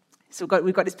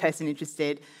we've got this person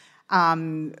interested.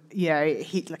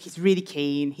 He's really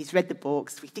keen. He's read the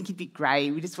books. We think he'd be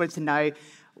great. We just wanted to know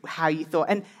how you thought.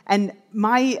 And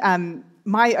my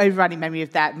overriding memory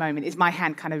of that moment is my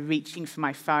hand kind of reaching for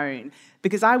my phone,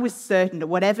 because I was certain that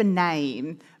whatever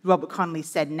name Robert Connolly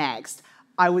said next,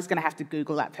 I was going to have to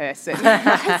Google that person. Right?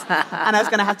 And I was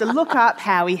going to have to look up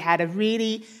how he had a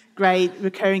really great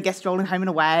recurring guest role in Home and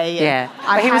Away. Yeah.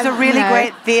 He was a really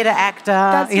great theatre actor.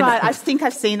 That's right. I think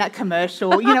I've seen that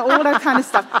commercial, all that kind of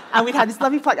stuff. And we'd had this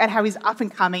lovely plug at how he's up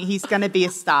and coming, he's going to be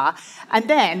a star. And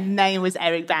then name was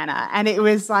Eric Bana. And it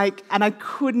was and I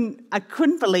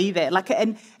couldn't believe it.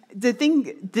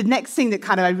 the next thing that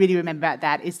kind of I really remember about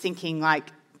that is thinking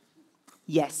like,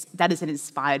 yes, that is an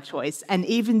inspired choice. And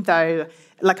even though,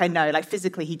 like I know, like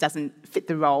physically he doesn't fit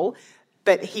the role,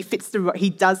 but he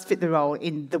does fit the role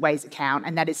in the ways that count,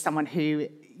 and that is someone who,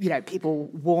 people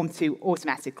warm to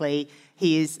automatically.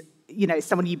 He is,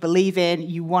 someone you believe in,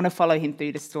 you want to follow him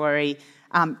through the story.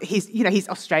 He's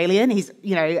Australian, he's,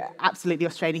 absolutely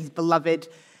Australian, he's beloved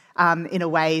in a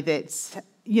way that,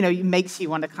 makes you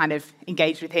want to kind of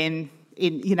engage with him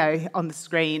on the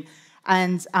screen.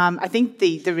 And I think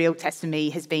the real test for me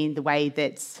has been the way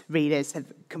that readers have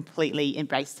completely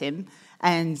embraced him.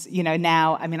 And,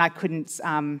 now, I couldn't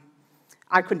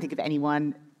think of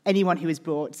anyone who has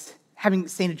brought, having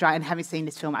seen Dry and having seen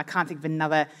this film, I can't think of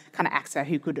another kind of actor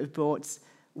who could have brought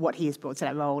what he has brought to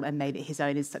that role and made it his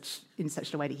own in such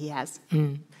a way that he has.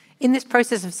 Mm. In this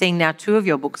process of seeing now 2 of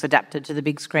your books adapted to the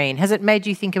big screen, has it made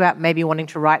you think about maybe wanting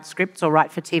to write scripts or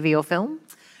write for TV or film?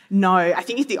 No, I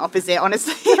think it's the opposite,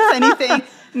 honestly, if anything.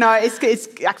 No, it's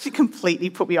actually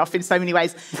completely put me off in so many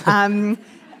ways. Partly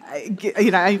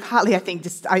I think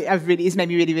it's made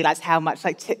me really realise how much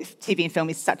like TV and film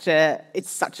is such a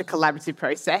collaborative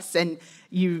process, and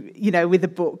with a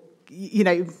book,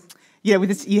 with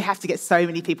this, you have to get so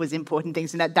many people's input and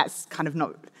things, and that's kind of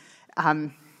not.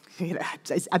 I'm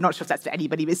not sure if that's for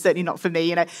anybody, but it's certainly not for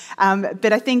me. But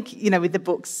I think with the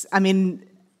books, I know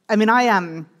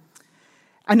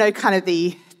kind of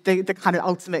the kind of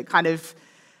ultimate kind of.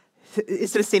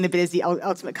 It's sort of seen a bit as the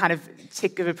ultimate kind of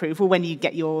tick of approval when you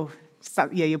get your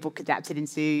book adapted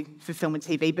for film and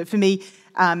TV. But for me,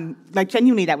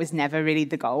 genuinely, that was never really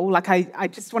the goal. Like I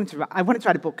just wanted to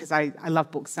write a book because I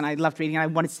love books and I loved reading and I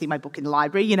wanted to see my book in the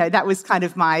library. That was kind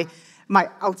of my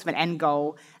ultimate end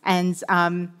goal. And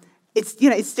it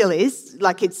still is.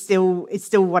 Like it's still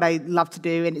what I love to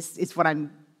do, and it's what I'm.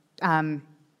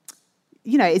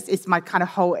 It's my kind of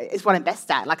it's what I'm best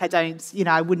at. Like I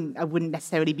wouldn't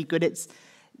necessarily be good at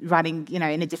writing, in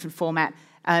a different format.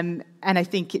 And I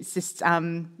think it's just,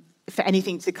 for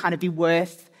anything to kind of be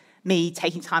worth me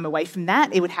taking time away from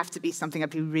that, it would have to be something I'd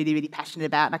be really, really passionate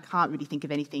about. And I can't really think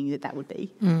of anything that would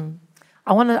be. Mm.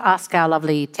 I want to ask our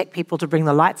lovely tech people to bring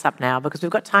the lights up now because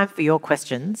we've got time for your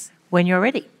questions when you're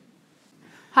ready.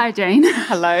 Hi, Jane.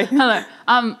 Hello. Hello.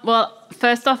 Well,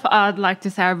 first off, I'd like to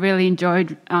say I really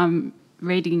enjoyed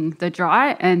reading The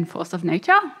Dry and Force of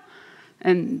Nature.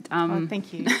 And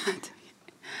thank you.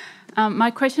 My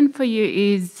question for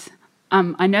you is,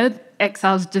 I know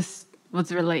Exiles just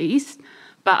was released,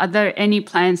 but are there any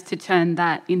plans to turn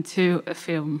that into a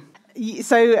film?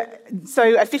 So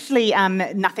officially,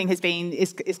 nothing has been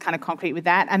is kind of concrete with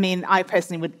that. I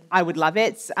personally would love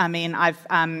it.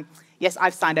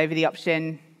 I've signed over the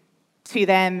option to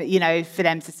them, for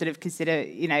them to sort of consider,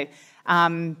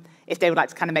 if they would like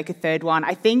to kind of make a third one.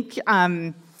 I think,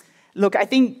 I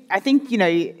think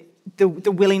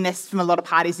the willingness from a lot of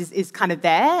parties is kind of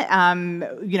there.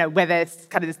 Whether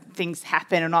kind of things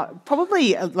happen or not,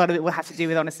 probably a lot of it will have to do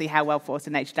with, honestly, how well Force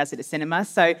of Nature does it at cinema.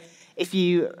 So if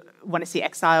you want to see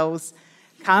Exiles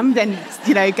come, then,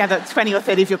 gather 20 or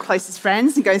 30 of your closest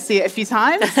friends and go see it a few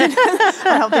times and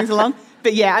help things along.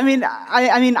 But yeah,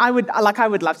 I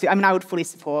would love to. I would fully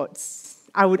support.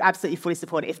 I would absolutely fully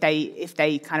support it if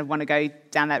they kind of want to go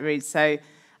down that route. So,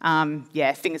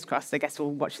 fingers crossed. I guess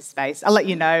we'll watch this space. I'll let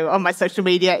you know on my social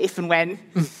media if and when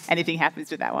anything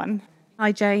happens with that one.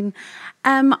 Hi, Jane.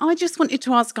 I just wanted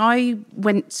to ask, I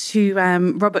went to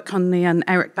Robert Conley and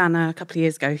Eric Bana a couple of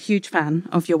years ago, huge fan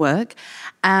of your work,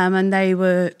 and they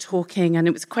were talking, and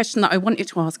it was a question that I wanted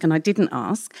to ask and I didn't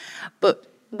ask, but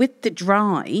with The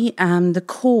Dry, the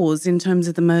cause in terms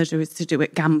of the murder is to do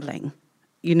with gambling.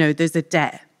 There's a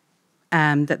debt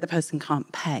that the person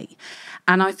can't pay.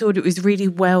 And I thought it was really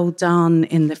well done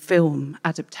in the film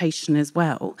adaptation as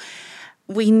well.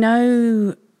 We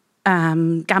know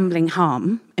gambling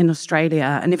harm in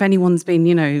Australia, and if anyone's been,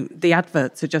 the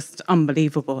adverts are just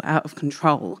unbelievable, out of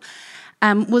control.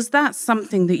 Was that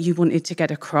something that you wanted to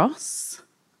get across?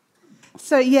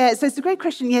 So it's a great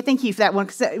question. Yeah, thank you for that one.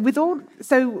 Because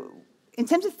in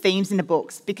terms of themes in the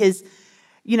books, because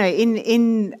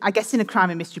in I guess in a crime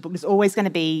and mystery book, there's always going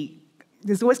to be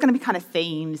kind of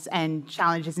themes and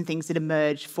challenges and things that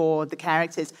emerge for the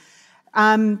characters.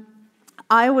 I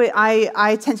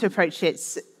tend to approach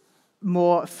it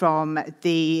more from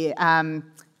the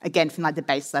again from like the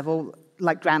base level,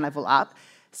 like ground level up.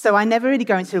 So I never really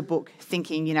go into a book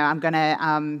thinking, I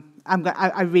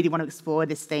really want to explore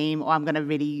this theme, or I'm going to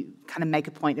really kind of make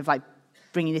a point of like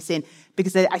bringing this in,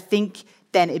 because I think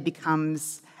then it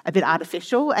becomes a bit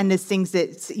artificial, and there's things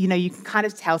that you can kind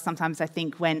of tell sometimes. I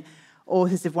think when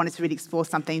authors have wanted to really explore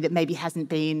something that maybe hasn't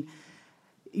been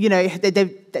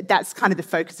that's kind of the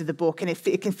focus of the book, and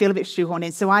it can feel a bit shoehorned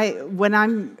in. So when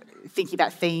I'm thinking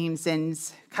about themes and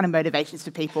kind of motivations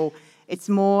for people, it's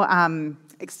more,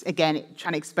 again,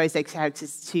 trying to expose their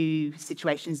characters to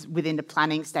situations within the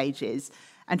planning stages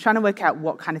and trying to work out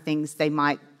what kind of things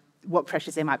what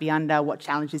pressures they might be under, what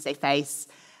challenges they face,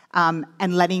 and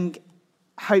letting,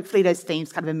 hopefully, those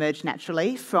themes kind of emerge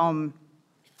naturally from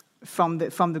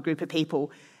the group of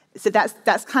people. So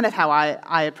that's kind of how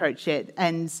I approach it.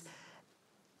 And,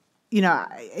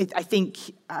 I think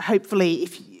hopefully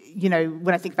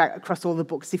when I think about across all the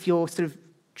books, if you're sort of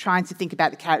trying to think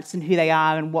about the characters and who they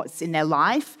are and what's in their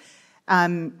life,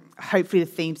 hopefully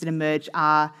the themes that emerge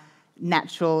are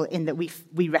natural in that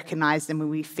we recognise them and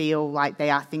we feel like they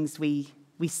are things we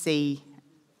see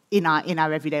in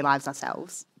our everyday lives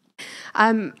ourselves.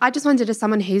 I just wondered, as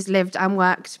someone who's lived and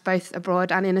worked both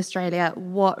abroad and in Australia,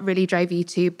 what really drove you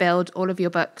to build all of your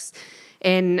books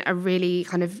in a really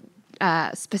kind of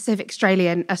specific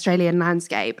Australian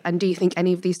landscape? And do you think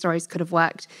any of these stories could have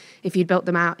worked if you'd built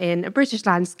them out in a British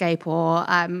landscape or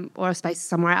a space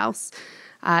somewhere else?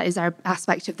 Is there an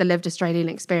aspect of the lived Australian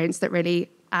experience that really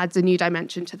adds a new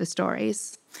dimension to the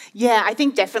stories? Yeah, I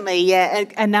think definitely. Yeah,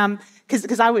 and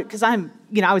because I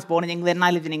was born in England and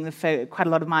I lived in England for quite a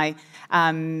lot of my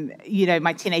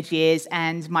my teenage years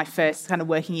and my first kind of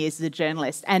working years as a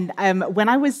journalist. And when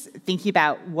I was thinking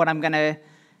about what I'm going to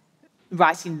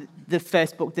write in the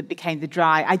first book that became The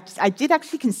Dry, I did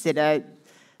actually consider,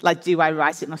 like, do I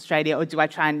write it in Australia or do I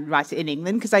try and write it in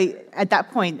England? Because at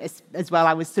that point as well,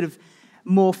 I was sort of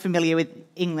more familiar with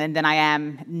England than I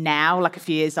am now, like a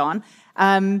few years on.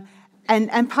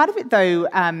 And part of it, though,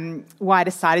 why I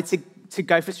decided to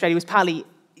go for Australia was partly,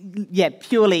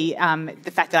 purely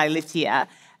the fact that I lived here,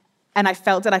 and I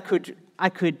felt that I could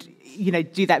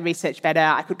do that research better.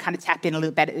 I could kind of tap in a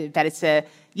little better to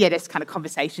there's kind of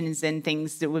conversations and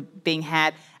things that were being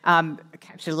had,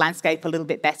 capture the landscape a little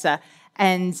bit better,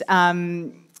 and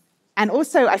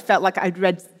also I felt like I'd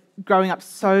read growing up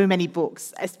so many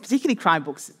books, particularly crime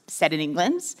books set in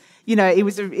England. It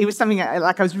was something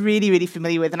like I was really, really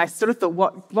familiar with, and I sort of thought,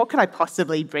 what could I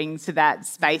possibly bring to that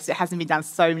space? It hasn't been done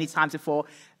so many times before,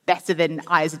 better than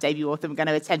I, as a debut author, am going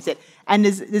to attempt it. And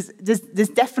there's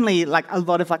definitely like a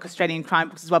lot of like Australian crime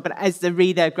books as well, but as the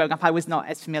reader growing up, I was not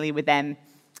as familiar with them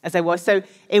as I was. So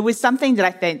it was something that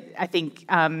I think,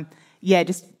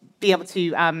 just being able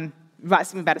to write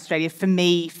something about Australia for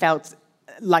me felt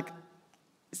like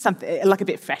something like a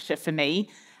bit fresher for me.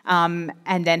 And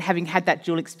then having had that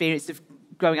dual experience of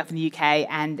growing up in the UK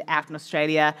and out in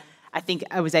Australia, I think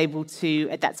I was able to,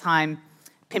 at that time,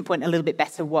 pinpoint a little bit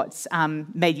better what's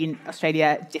made you in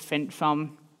Australia different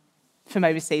from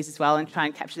overseas as well, and try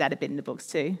and capture that a bit in the books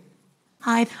too.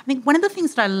 I think one of the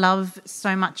things that I love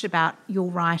so much about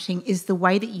your writing is the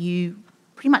way that you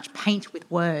pretty much paint with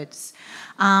words.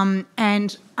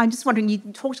 And I'm just wondering, you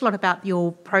talked a lot about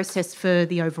your process for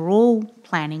the overall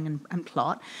planning and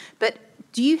plot, but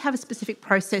do you have a specific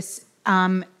process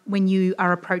when you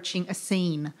are approaching a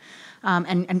scene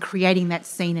and creating that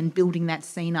scene and building that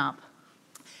scene up?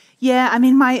 Yeah, I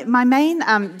mean, my main,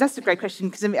 that's a great question,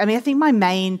 because I think my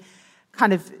main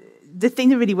kind of, the thing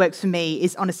that really works for me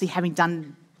is honestly having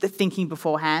done the thinking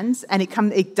beforehand, and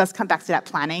it does come back to that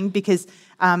planning, because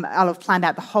I'll have planned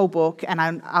out the whole book, and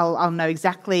I'll know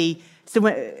exactly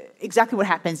what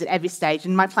happens at every stage,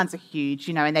 and my plans are huge,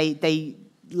 and they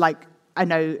like, I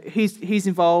know who's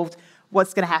involved,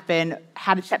 what's going to happen,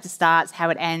 how the chapter starts, how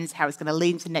it ends, how it's going to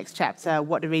lead into the next chapter,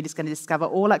 what the reader's going to discover,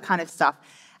 all that kind of stuff.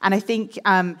 And I think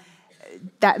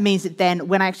that means that then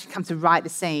when I actually come to write the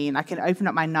scene, I can open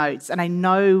up my notes and I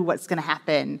know what's going to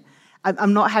happen.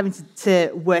 I'm not having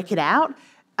to work it out.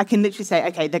 I can literally say,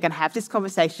 okay, they're going to have this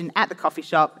conversation at the coffee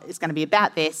shop. It's going to be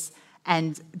about this,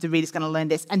 and the reader's going to learn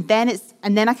this. And then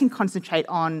I can concentrate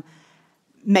on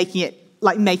making it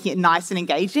nice and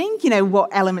engaging. What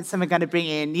elements am I going to bring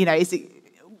in? Is it,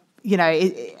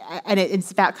 and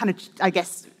it's about kind of, I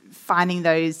guess, finding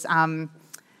those sort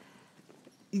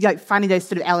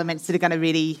of elements that are going to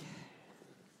really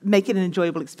make it an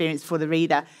enjoyable experience for the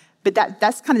reader. But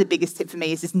that's kind of the biggest tip for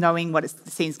me, is just knowing what the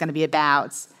scene's going to be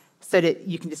about, so that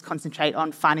you can just concentrate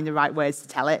on finding the right words to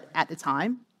tell it at the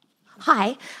time.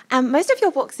 Hi. Most of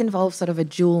your books involve sort of a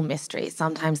dual mystery.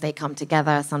 Sometimes they come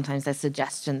together, sometimes there's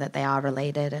suggestion that they are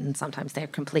related, and sometimes they're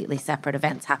completely separate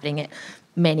events happening at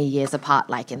many years apart,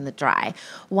 like in The Dry.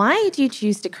 Why do you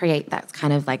choose to create that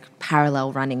kind of like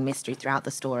parallel running mystery throughout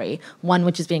the story, one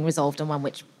which is being resolved and one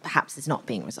which perhaps is not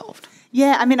being resolved?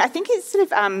 Yeah, I mean, I think it sort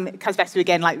of comes back to,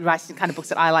 again, like writing kind of books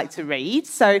that I like to read.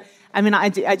 So I mean, I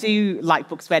do like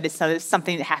books where there's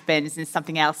something that happens and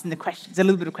something else, and there's a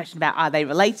little bit of question about, are they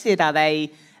related, are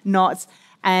they not?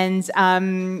 And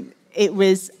it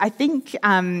was, I think,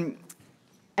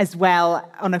 as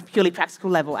well, on a purely practical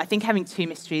level, I think having two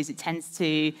mysteries, it tends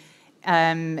to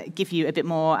give you a bit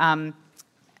more, a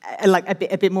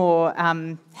bit more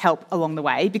help along the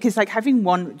way, because like having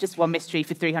just one mystery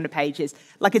for 300 pages,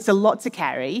 like it's a lot to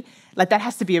carry. Like that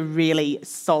has to be a really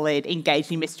solid,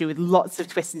 engaging mystery with lots of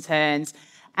twists and turns,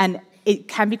 and it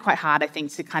can be quite hard, I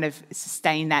think, to kind of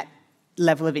sustain that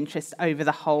level of interest over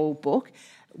the whole book.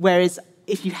 Whereas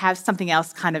if you have something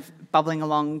else kind of bubbling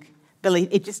along,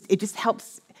 it just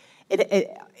helps.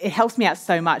 It helps me out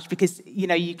so much, because you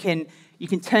know you can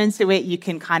turn to it, you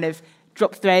can kind of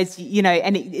drop threads, you know,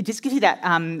 and it just gives you that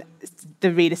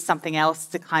the reader something else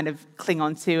to kind of cling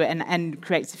on to, and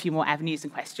creates a few more avenues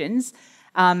and questions.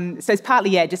 So it's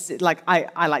partly just like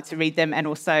I like to read them, and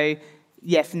also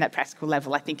from that practical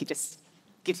level, I think it just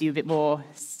gives you a bit more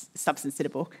substance to the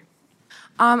book.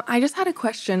 I just had a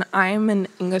question. I'm an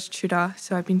English tutor,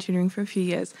 so I've been tutoring for a few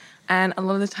years, and a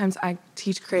lot of the times I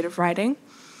teach creative writing.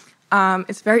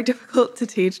 It's very difficult to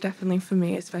teach, definitely for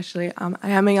me, especially. I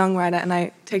am a young writer, and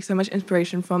I take so much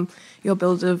inspiration from your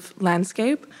build of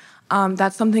landscape.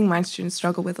 That's something my students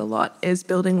struggle with a lot, is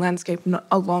building landscape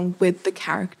along with the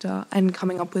character and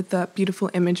coming up with the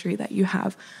beautiful imagery that you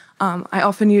have. I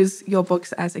often use your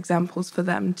books as examples for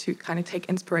them to kind of take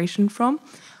inspiration from.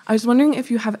 I was wondering if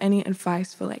you have any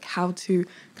advice for like how to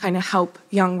kind of help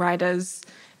young writers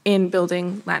in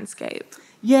building landscape.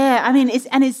 Yeah, I mean, it's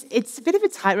a bit of a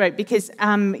tightrope, because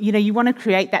you want to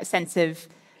create that sense of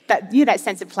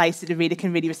place that the reader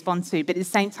can really respond to, but at the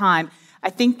same time, I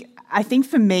think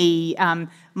for me,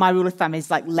 my rule of thumb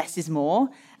is like less is more,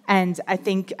 and I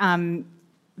think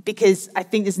because I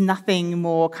think there's nothing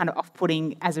more kind of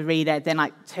off-putting as a reader than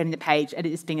like turning the page and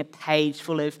it just being a page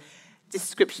full of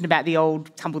description about the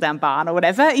old tumble-down barn or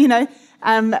whatever, you know.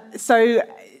 So,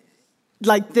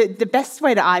 like the best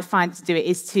way that I find to do it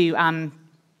is to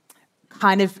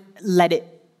kind of let it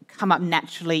come up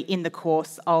naturally in the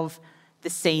course of the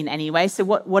scene anyway. So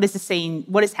what is the scene,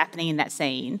 what is happening in that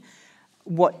scene,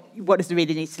 what does the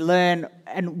reader need to learn,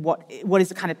 and what is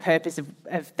the kind of purpose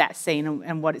of that scene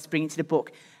and what it's bringing to the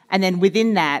book. And then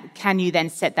within that, can you then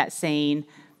set that scene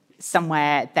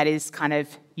somewhere that is kind of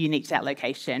unique to that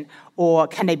location, or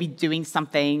can they be doing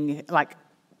something like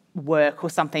work or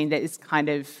something that is kind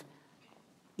of,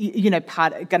 you know,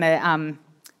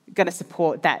 gonna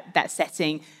support that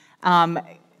setting.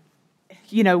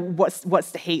 You know,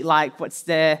 what's the heat like? What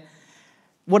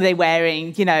are they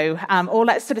wearing? You know, all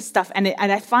that sort of stuff. And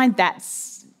I find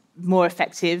that's more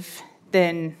effective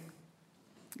than,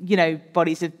 you know,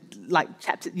 bodies of like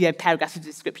paragraphs of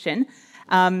description.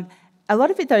 A lot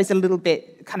of it though is a little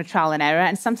bit kind of trial and error,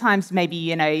 and sometimes maybe,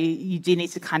 you know, you do need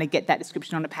to kind of get that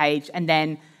description on a page and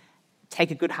then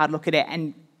take a good hard look at it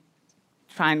and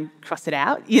try and cross it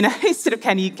out, you know, sort of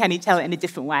can you tell it in a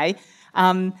different way?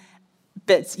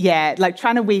 But yeah, like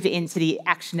trying to weave it into the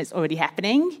action that's already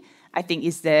happening, I think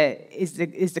is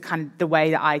the kind of the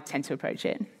way that I tend to approach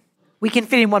it. We can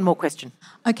fit in one more question.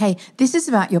 Okay, this is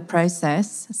about your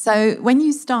process. So when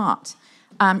you start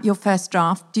your first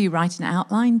draft, do you write an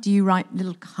outline? Do you write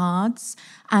little cards?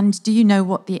 And do you know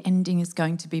what the ending is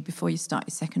going to be before you start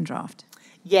your second draft?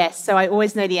 Yes, so I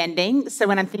always know the ending. So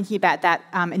when I'm thinking about that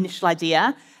initial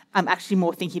idea, I'm actually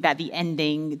more thinking about the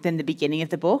ending than the beginning of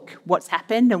the book, what's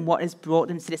happened and what has brought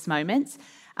them to this moment.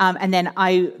 And then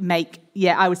I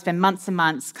would spend months and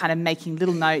months kind of making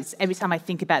little notes. Every time I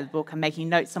think about the book, I'm making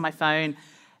notes on my phone.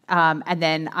 And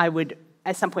then I would,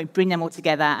 at some point, bring them all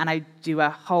together and I do a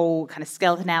whole kind of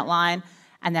skeleton outline.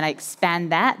 And then I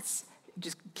expand that.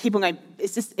 Just keep on going.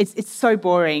 It's so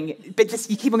boring, but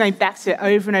just you keep on going back to it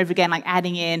over and over again, like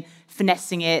adding in,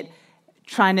 finessing it,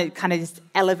 trying to kind of just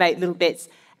elevate little bits.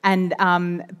 And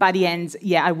by the end,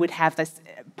 I would have this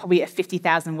probably a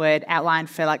 50,000 word outline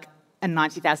for like a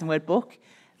 90,000 word book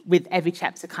with every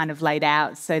chapter kind of laid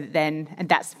out. So that then, and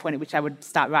that's the point at which I would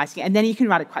start writing it. And then you can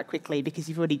write it quite quickly because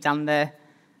you've already done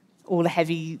all the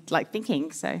heavy like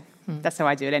thinking. So that's how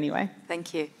I do it anyway.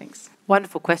 Thank you. Thanks.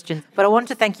 Wonderful question. But I want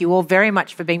to thank you all very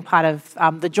much for being part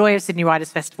of the Joy of Sydney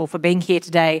Writers Festival, for being here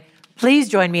today. Please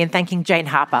join me in thanking Jane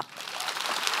Harper.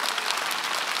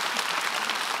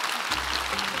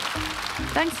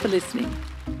 Thanks for listening.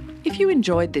 If you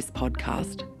enjoyed this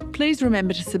podcast, please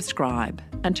remember to subscribe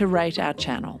and to rate our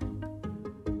channel.